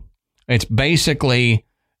 But it's basically,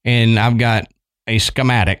 and I've got a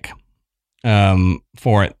schematic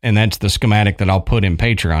for it, and that's the schematic that I'll put in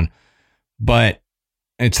Patreon. But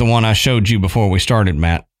it's the one I showed you before we started,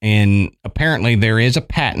 Matt. And apparently there is a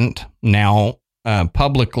patent now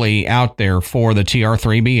publicly out there for the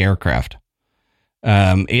TR-3B aircraft.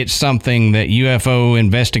 It's something that UFO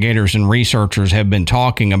investigators and researchers have been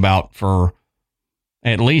talking about for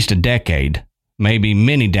at least a decade, maybe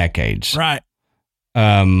many decades. Right.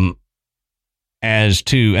 As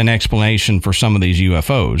to an explanation for some of these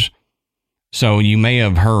UFOs. So you may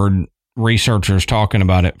have heard researchers talking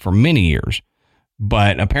about it for many years,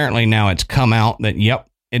 but apparently now it's come out that, yep,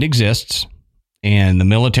 it exists and the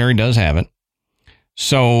military does have it.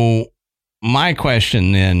 So my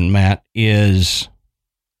question then, Matt, is,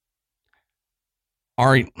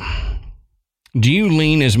 do you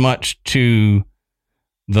lean as much to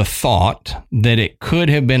the thought that it could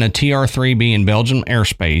have been a TR-3B in Belgian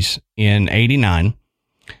airspace in 89.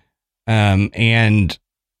 And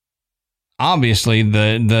obviously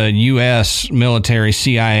the U.S. military,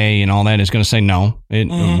 CIA, and all that is going to say, no,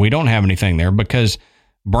 we don't have anything there because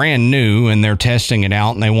brand new and they're testing it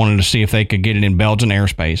out and they wanted to see if they could get it in Belgian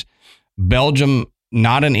airspace. Belgium,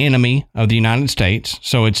 not an enemy of the United States,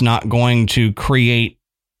 so it's not going to create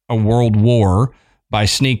a world war by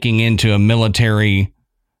sneaking into a military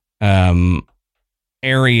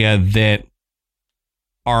area that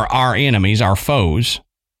are our enemies, our foes,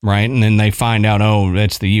 right? And then they find out, oh,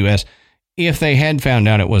 that's the U.S. If they had found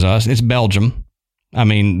out it was us, it's Belgium. I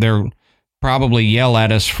mean, they're probably yell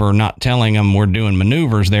at us for not telling them we're doing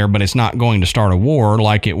maneuvers there, but it's not going to start a war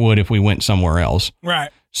like it would if we went somewhere else.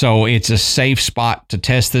 Right. So it's a safe spot to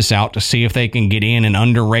test this out to see if they can get in and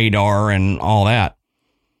under radar and all that.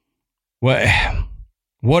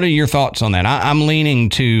 What are your thoughts on that? I'm leaning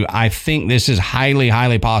to, I think this is highly,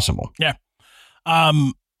 highly possible. Yeah.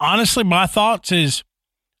 Honestly, my thoughts is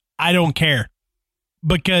I don't care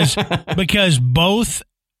because both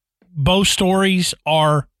stories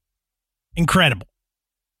are incredible.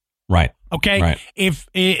 Right. Okay. Right.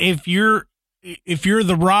 If you're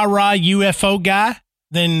the rah-rah UFO guy,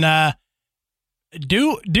 then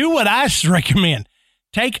do what I recommend.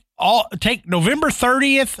 Take November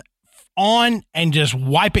 30th on and just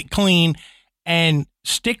wipe it clean and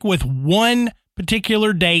stick with one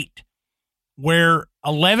particular date where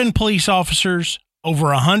 11 police officers, over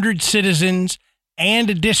 100 citizens, and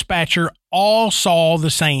a dispatcher all saw the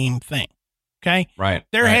same thing. Okay? Right.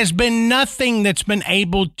 There has been nothing that's been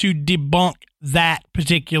able to debunk that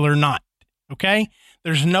particular night. Okay?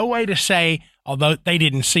 There's no way to say, although they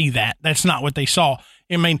didn't see that, that's not what they saw.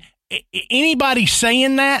 I mean, anybody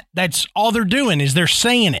saying that, that's all they're doing is they're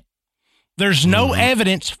saying it. There's no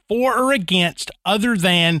evidence for or against other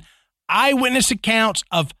than eyewitness accounts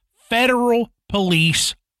of federal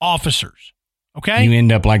police officers. Okay? You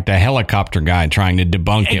end up like the helicopter guy trying to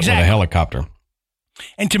debunk it with a helicopter.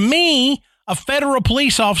 And to me, a federal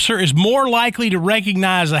police officer is more likely to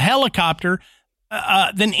recognize a helicopter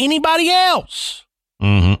than anybody else.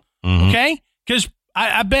 Okay? Because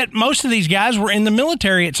I bet most of these guys were in the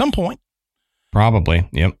military at some point. Probably,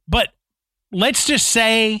 yep. But let's just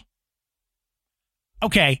say,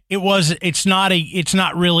 okay, it's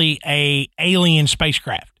not really a alien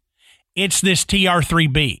spacecraft. It's this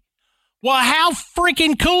TR-3B. Well, how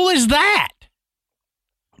freaking cool is that?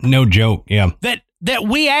 No joke, yeah. That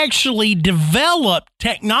we actually developed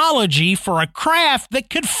technology for a craft that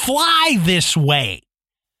could fly this way.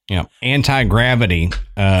 Yeah, anti-gravity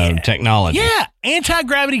technology. Yeah,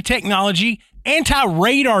 anti-gravity technology,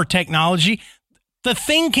 anti-radar technology. The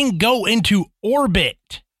thing can go into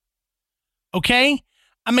orbit. Okay?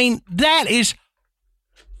 I mean, that is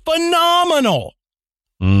phenomenal.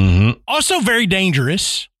 Also very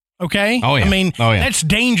dangerous. Okay? Oh, yeah. I mean, oh, yeah. That's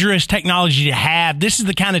dangerous technology to have. This is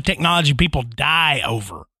the kind of technology people die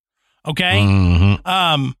over. Okay?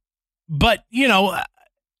 But, you know,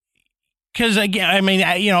 because again, I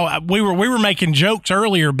mean, you know, we were making jokes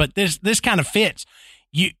earlier, but this kind of fits.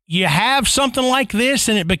 You have something like this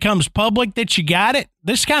and it becomes public that you got it.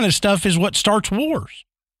 This kind of stuff is what starts wars.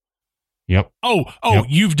 Yep. Yep.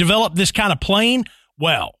 You've developed this kind of plane.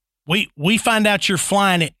 Well, we find out you're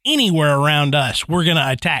flying it anywhere around us. We're going to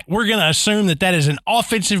attack. We're going to assume that is an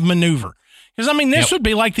offensive maneuver. Because, I mean, this would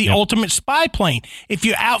be like the ultimate spy plane. If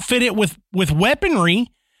you outfit it with weaponry,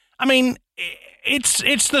 I mean,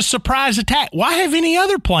 it's the surprise attack. Why have any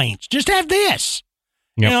other planes? Just have this.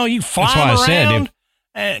 Yep. You know, you fly them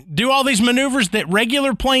around, do all these maneuvers that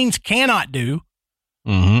regular planes cannot do.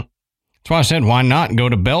 That's why I said, why not go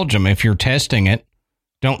to Belgium if you're testing it?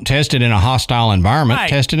 Don't test it in a hostile environment. Right.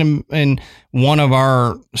 Test it in one of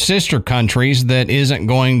our sister countries that isn't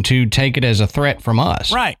going to take it as a threat from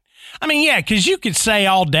us. Right. I mean, yeah, because you could say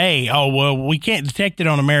all day, oh, well, we can't detect it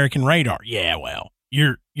on American radar. Yeah, well,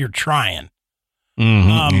 you're trying.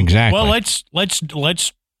 Exactly. Well, let's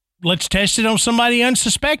test it on somebody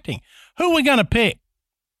unsuspecting. Who are we going to pick?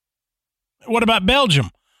 What about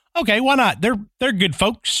Belgium? Okay, why not? They're good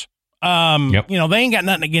folks. You know, they ain't got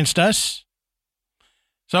nothing against us.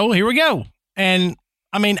 So here we go. And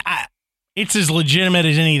I mean, it's as legitimate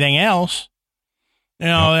as anything else. You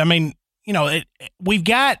know, I mean, you know, we've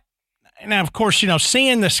got, now of course, you know,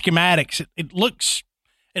 seeing the schematics, it looks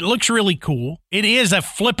really cool. It is a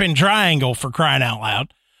flipping triangle, for crying out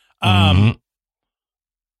loud.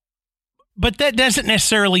 But that doesn't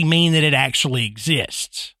necessarily mean that it actually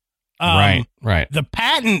exists. Right. The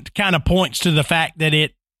patent kind of points to the fact that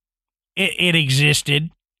it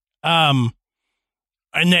existed,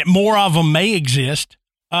 and that more of them may exist.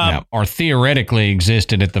 Or theoretically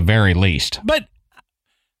existed at the very least. But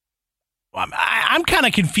I'm kind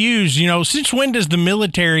of confused. Since when does the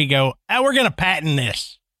military go, we're going to patent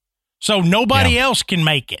this so nobody else can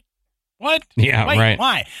make it? What? Yeah, wait, right.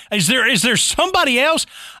 Why? Is there somebody else?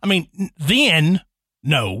 I mean, then,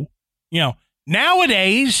 no.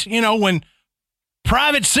 Nowadays, when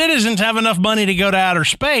private citizens have enough money to go to outer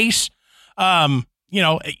space,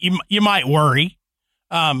 you might worry.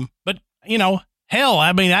 But, hell,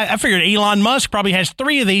 I mean, I figured Elon Musk probably has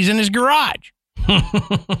 3 of these in his garage.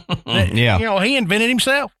 Yeah. He invented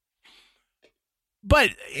himself.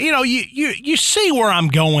 But, you see where I'm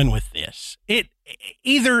going with this.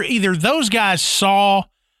 Either those guys saw,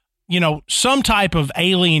 some type of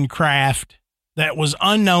alien craft that was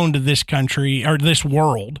unknown to this country or this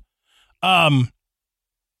world,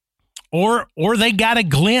 or they got a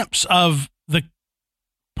glimpse of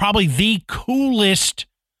probably the coolest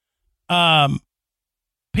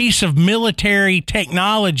piece of military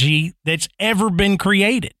technology that's ever been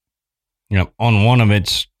created. Yep, on one of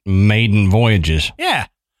its maiden voyages. Yeah.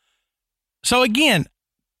 So again,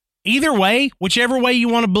 either way, whichever way you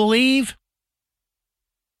want to believe,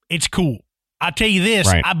 it's cool. I'll tell you this,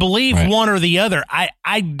 right. I believe one or the other.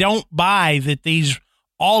 I don't buy that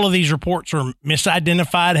all of these reports are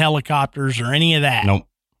misidentified helicopters or any of that.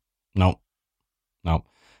 Nope.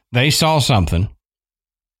 They saw something.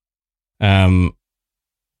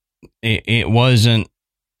 It wasn't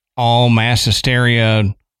all mass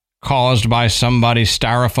hysteria caused by somebody's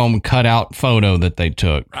styrofoam cutout photo that they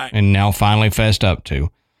took and now finally fessed up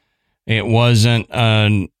to. It wasn't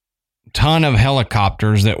a ton of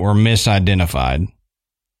helicopters that were misidentified.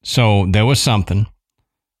 So there was something.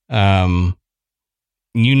 My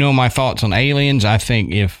thoughts on aliens. I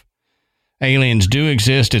think if aliens do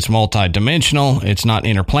exist, it's multidimensional. It's not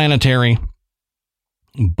interplanetary.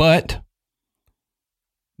 But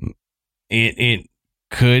it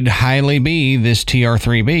could highly be this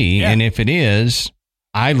TR-3B. Yeah. And if it is,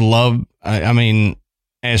 I mean,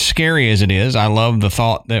 as scary as it is, I love the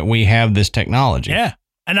thought that we have this technology. Yeah.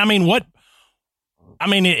 And I mean,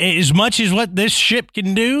 as much as what this ship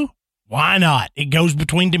can do, why not? It goes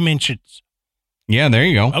between dimensions. Yeah, there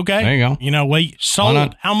you go. Okay. There you go.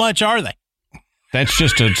 Sold. How much are they? That's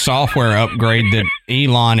just a software upgrade that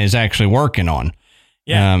Elon is actually working on.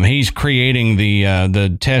 Yeah. He's creating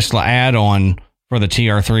the Tesla add-on for the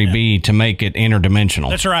TR-3B to make it interdimensional.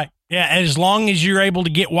 That's right. Yeah, as long as you're able to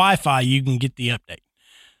get Wi-Fi, you can get the update.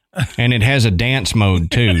 And it has a dance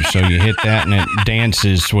mode too, so you hit that and it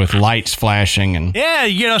dances with lights flashing and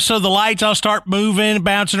so the lights all start moving,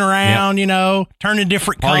 bouncing around, turning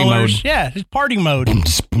different party colors. Mode. Yeah, it's party mode.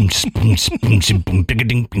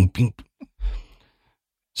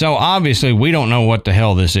 So obviously we don't know what the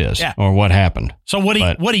hell this is or what happened. So what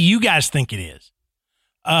do you guys think it is?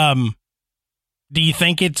 Do you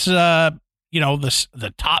think it's the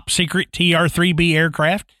top secret TR-3B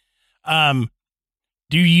aircraft?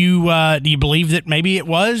 Do you believe that maybe it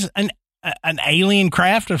was an alien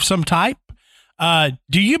craft of some type?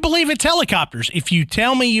 Do you believe it's helicopters? If you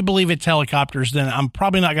tell me you believe it's helicopters, then I'm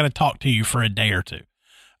probably not going to talk to you for a day or two.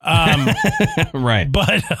 Right.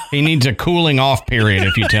 But he needs a cooling off period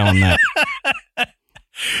if you tell him that.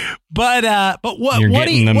 But what You're what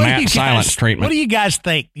getting do you, the what Matt do you Silence guys, treatment. What do you guys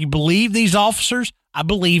think? Do you believe these officers? I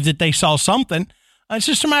believe that they saw something. It's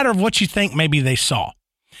just a matter of what you think maybe they saw.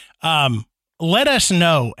 Let us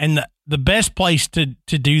know. And the best place to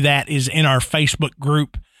do that is in our Facebook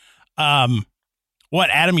group. What,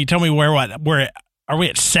 Adam, you told me where are we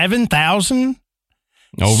at 7,000?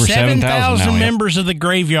 Over 7,000 members of the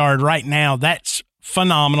Graveyard right now. That's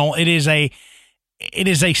phenomenal. It is a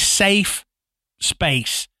safe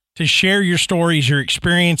space to share your stories, your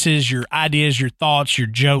experiences, your ideas, your thoughts, your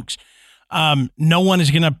jokes. No one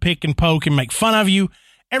is going to pick and poke and make fun of you.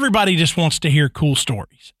 Everybody just wants to hear cool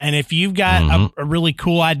stories. And if you've got a really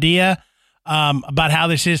cool idea about how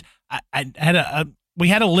this is, we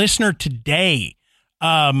had a listener today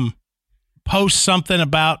post something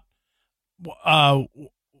about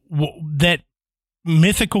that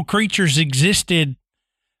mythical creatures existed,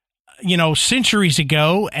 centuries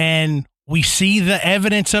ago, and we see the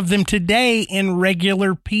evidence of them today in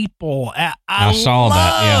regular people. I saw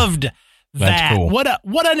loved that. Yeah. That's cool.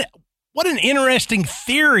 What an interesting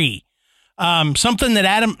theory. Something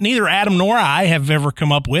that neither Adam nor I have ever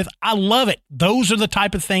come up with. I love it. Those are the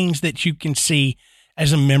type of things that you can see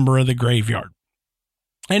as a member of the Graveyard.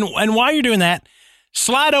 And while you're doing that,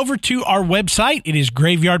 slide over to our website. It is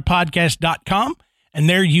graveyardpodcast.com. And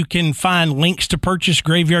there you can find links to purchase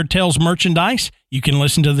Graveyard Tales merchandise. You can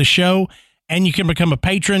listen to the show, and you can become a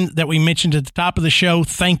patron that we mentioned at the top of the show.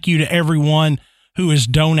 Thank you to everyone who has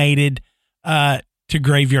donated to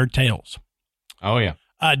Graveyard Tales. Oh, yeah.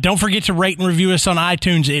 Don't forget to rate and review us on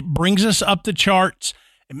iTunes. It brings us up the charts.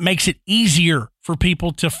 It makes it easier for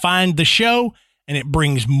people to find the show, and it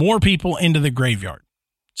brings more people into the graveyard.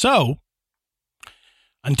 So,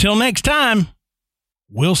 until next time,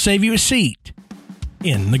 we'll save you a seat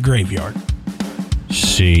in the graveyard.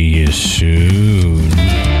 See you soon.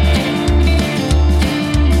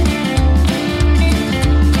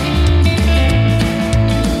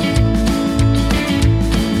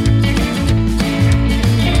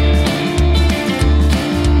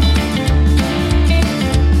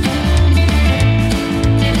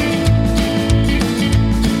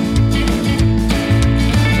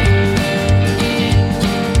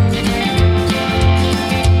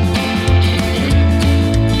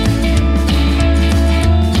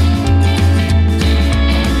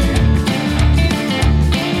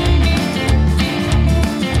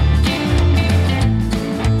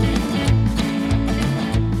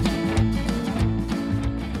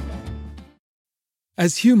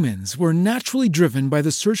 As humans, we're naturally driven by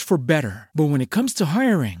the search for better. But when it comes to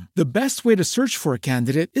hiring, the best way to search for a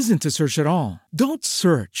candidate isn't to search at all. Don't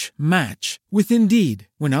search, match with Indeed.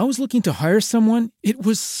 When I was looking to hire someone, it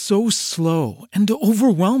was so slow and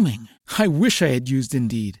overwhelming. I wish I had used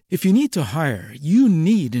Indeed. If you need to hire, you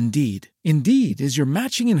need Indeed. Indeed is your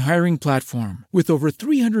matching and hiring platform with over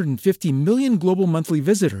 350 million global monthly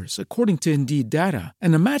visitors, according to Indeed data,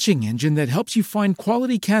 and a matching engine that helps you find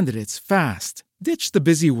quality candidates fast. Ditch the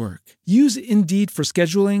busy work. Use Indeed for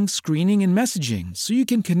scheduling, screening, and messaging so you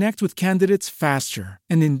can connect with candidates faster.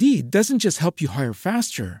 And Indeed doesn't just help you hire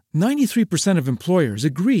faster. 93% of employers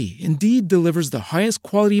agree Indeed delivers the highest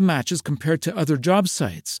quality matches compared to other job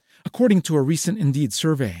sites, according to a recent Indeed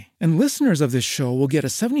survey. And listeners of this show will get a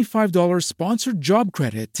 $75 sponsored job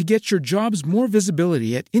credit to get your jobs more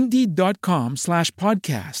visibility at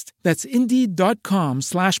Indeed.com/podcast. That's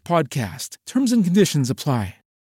Indeed.com/podcast. Terms and conditions apply.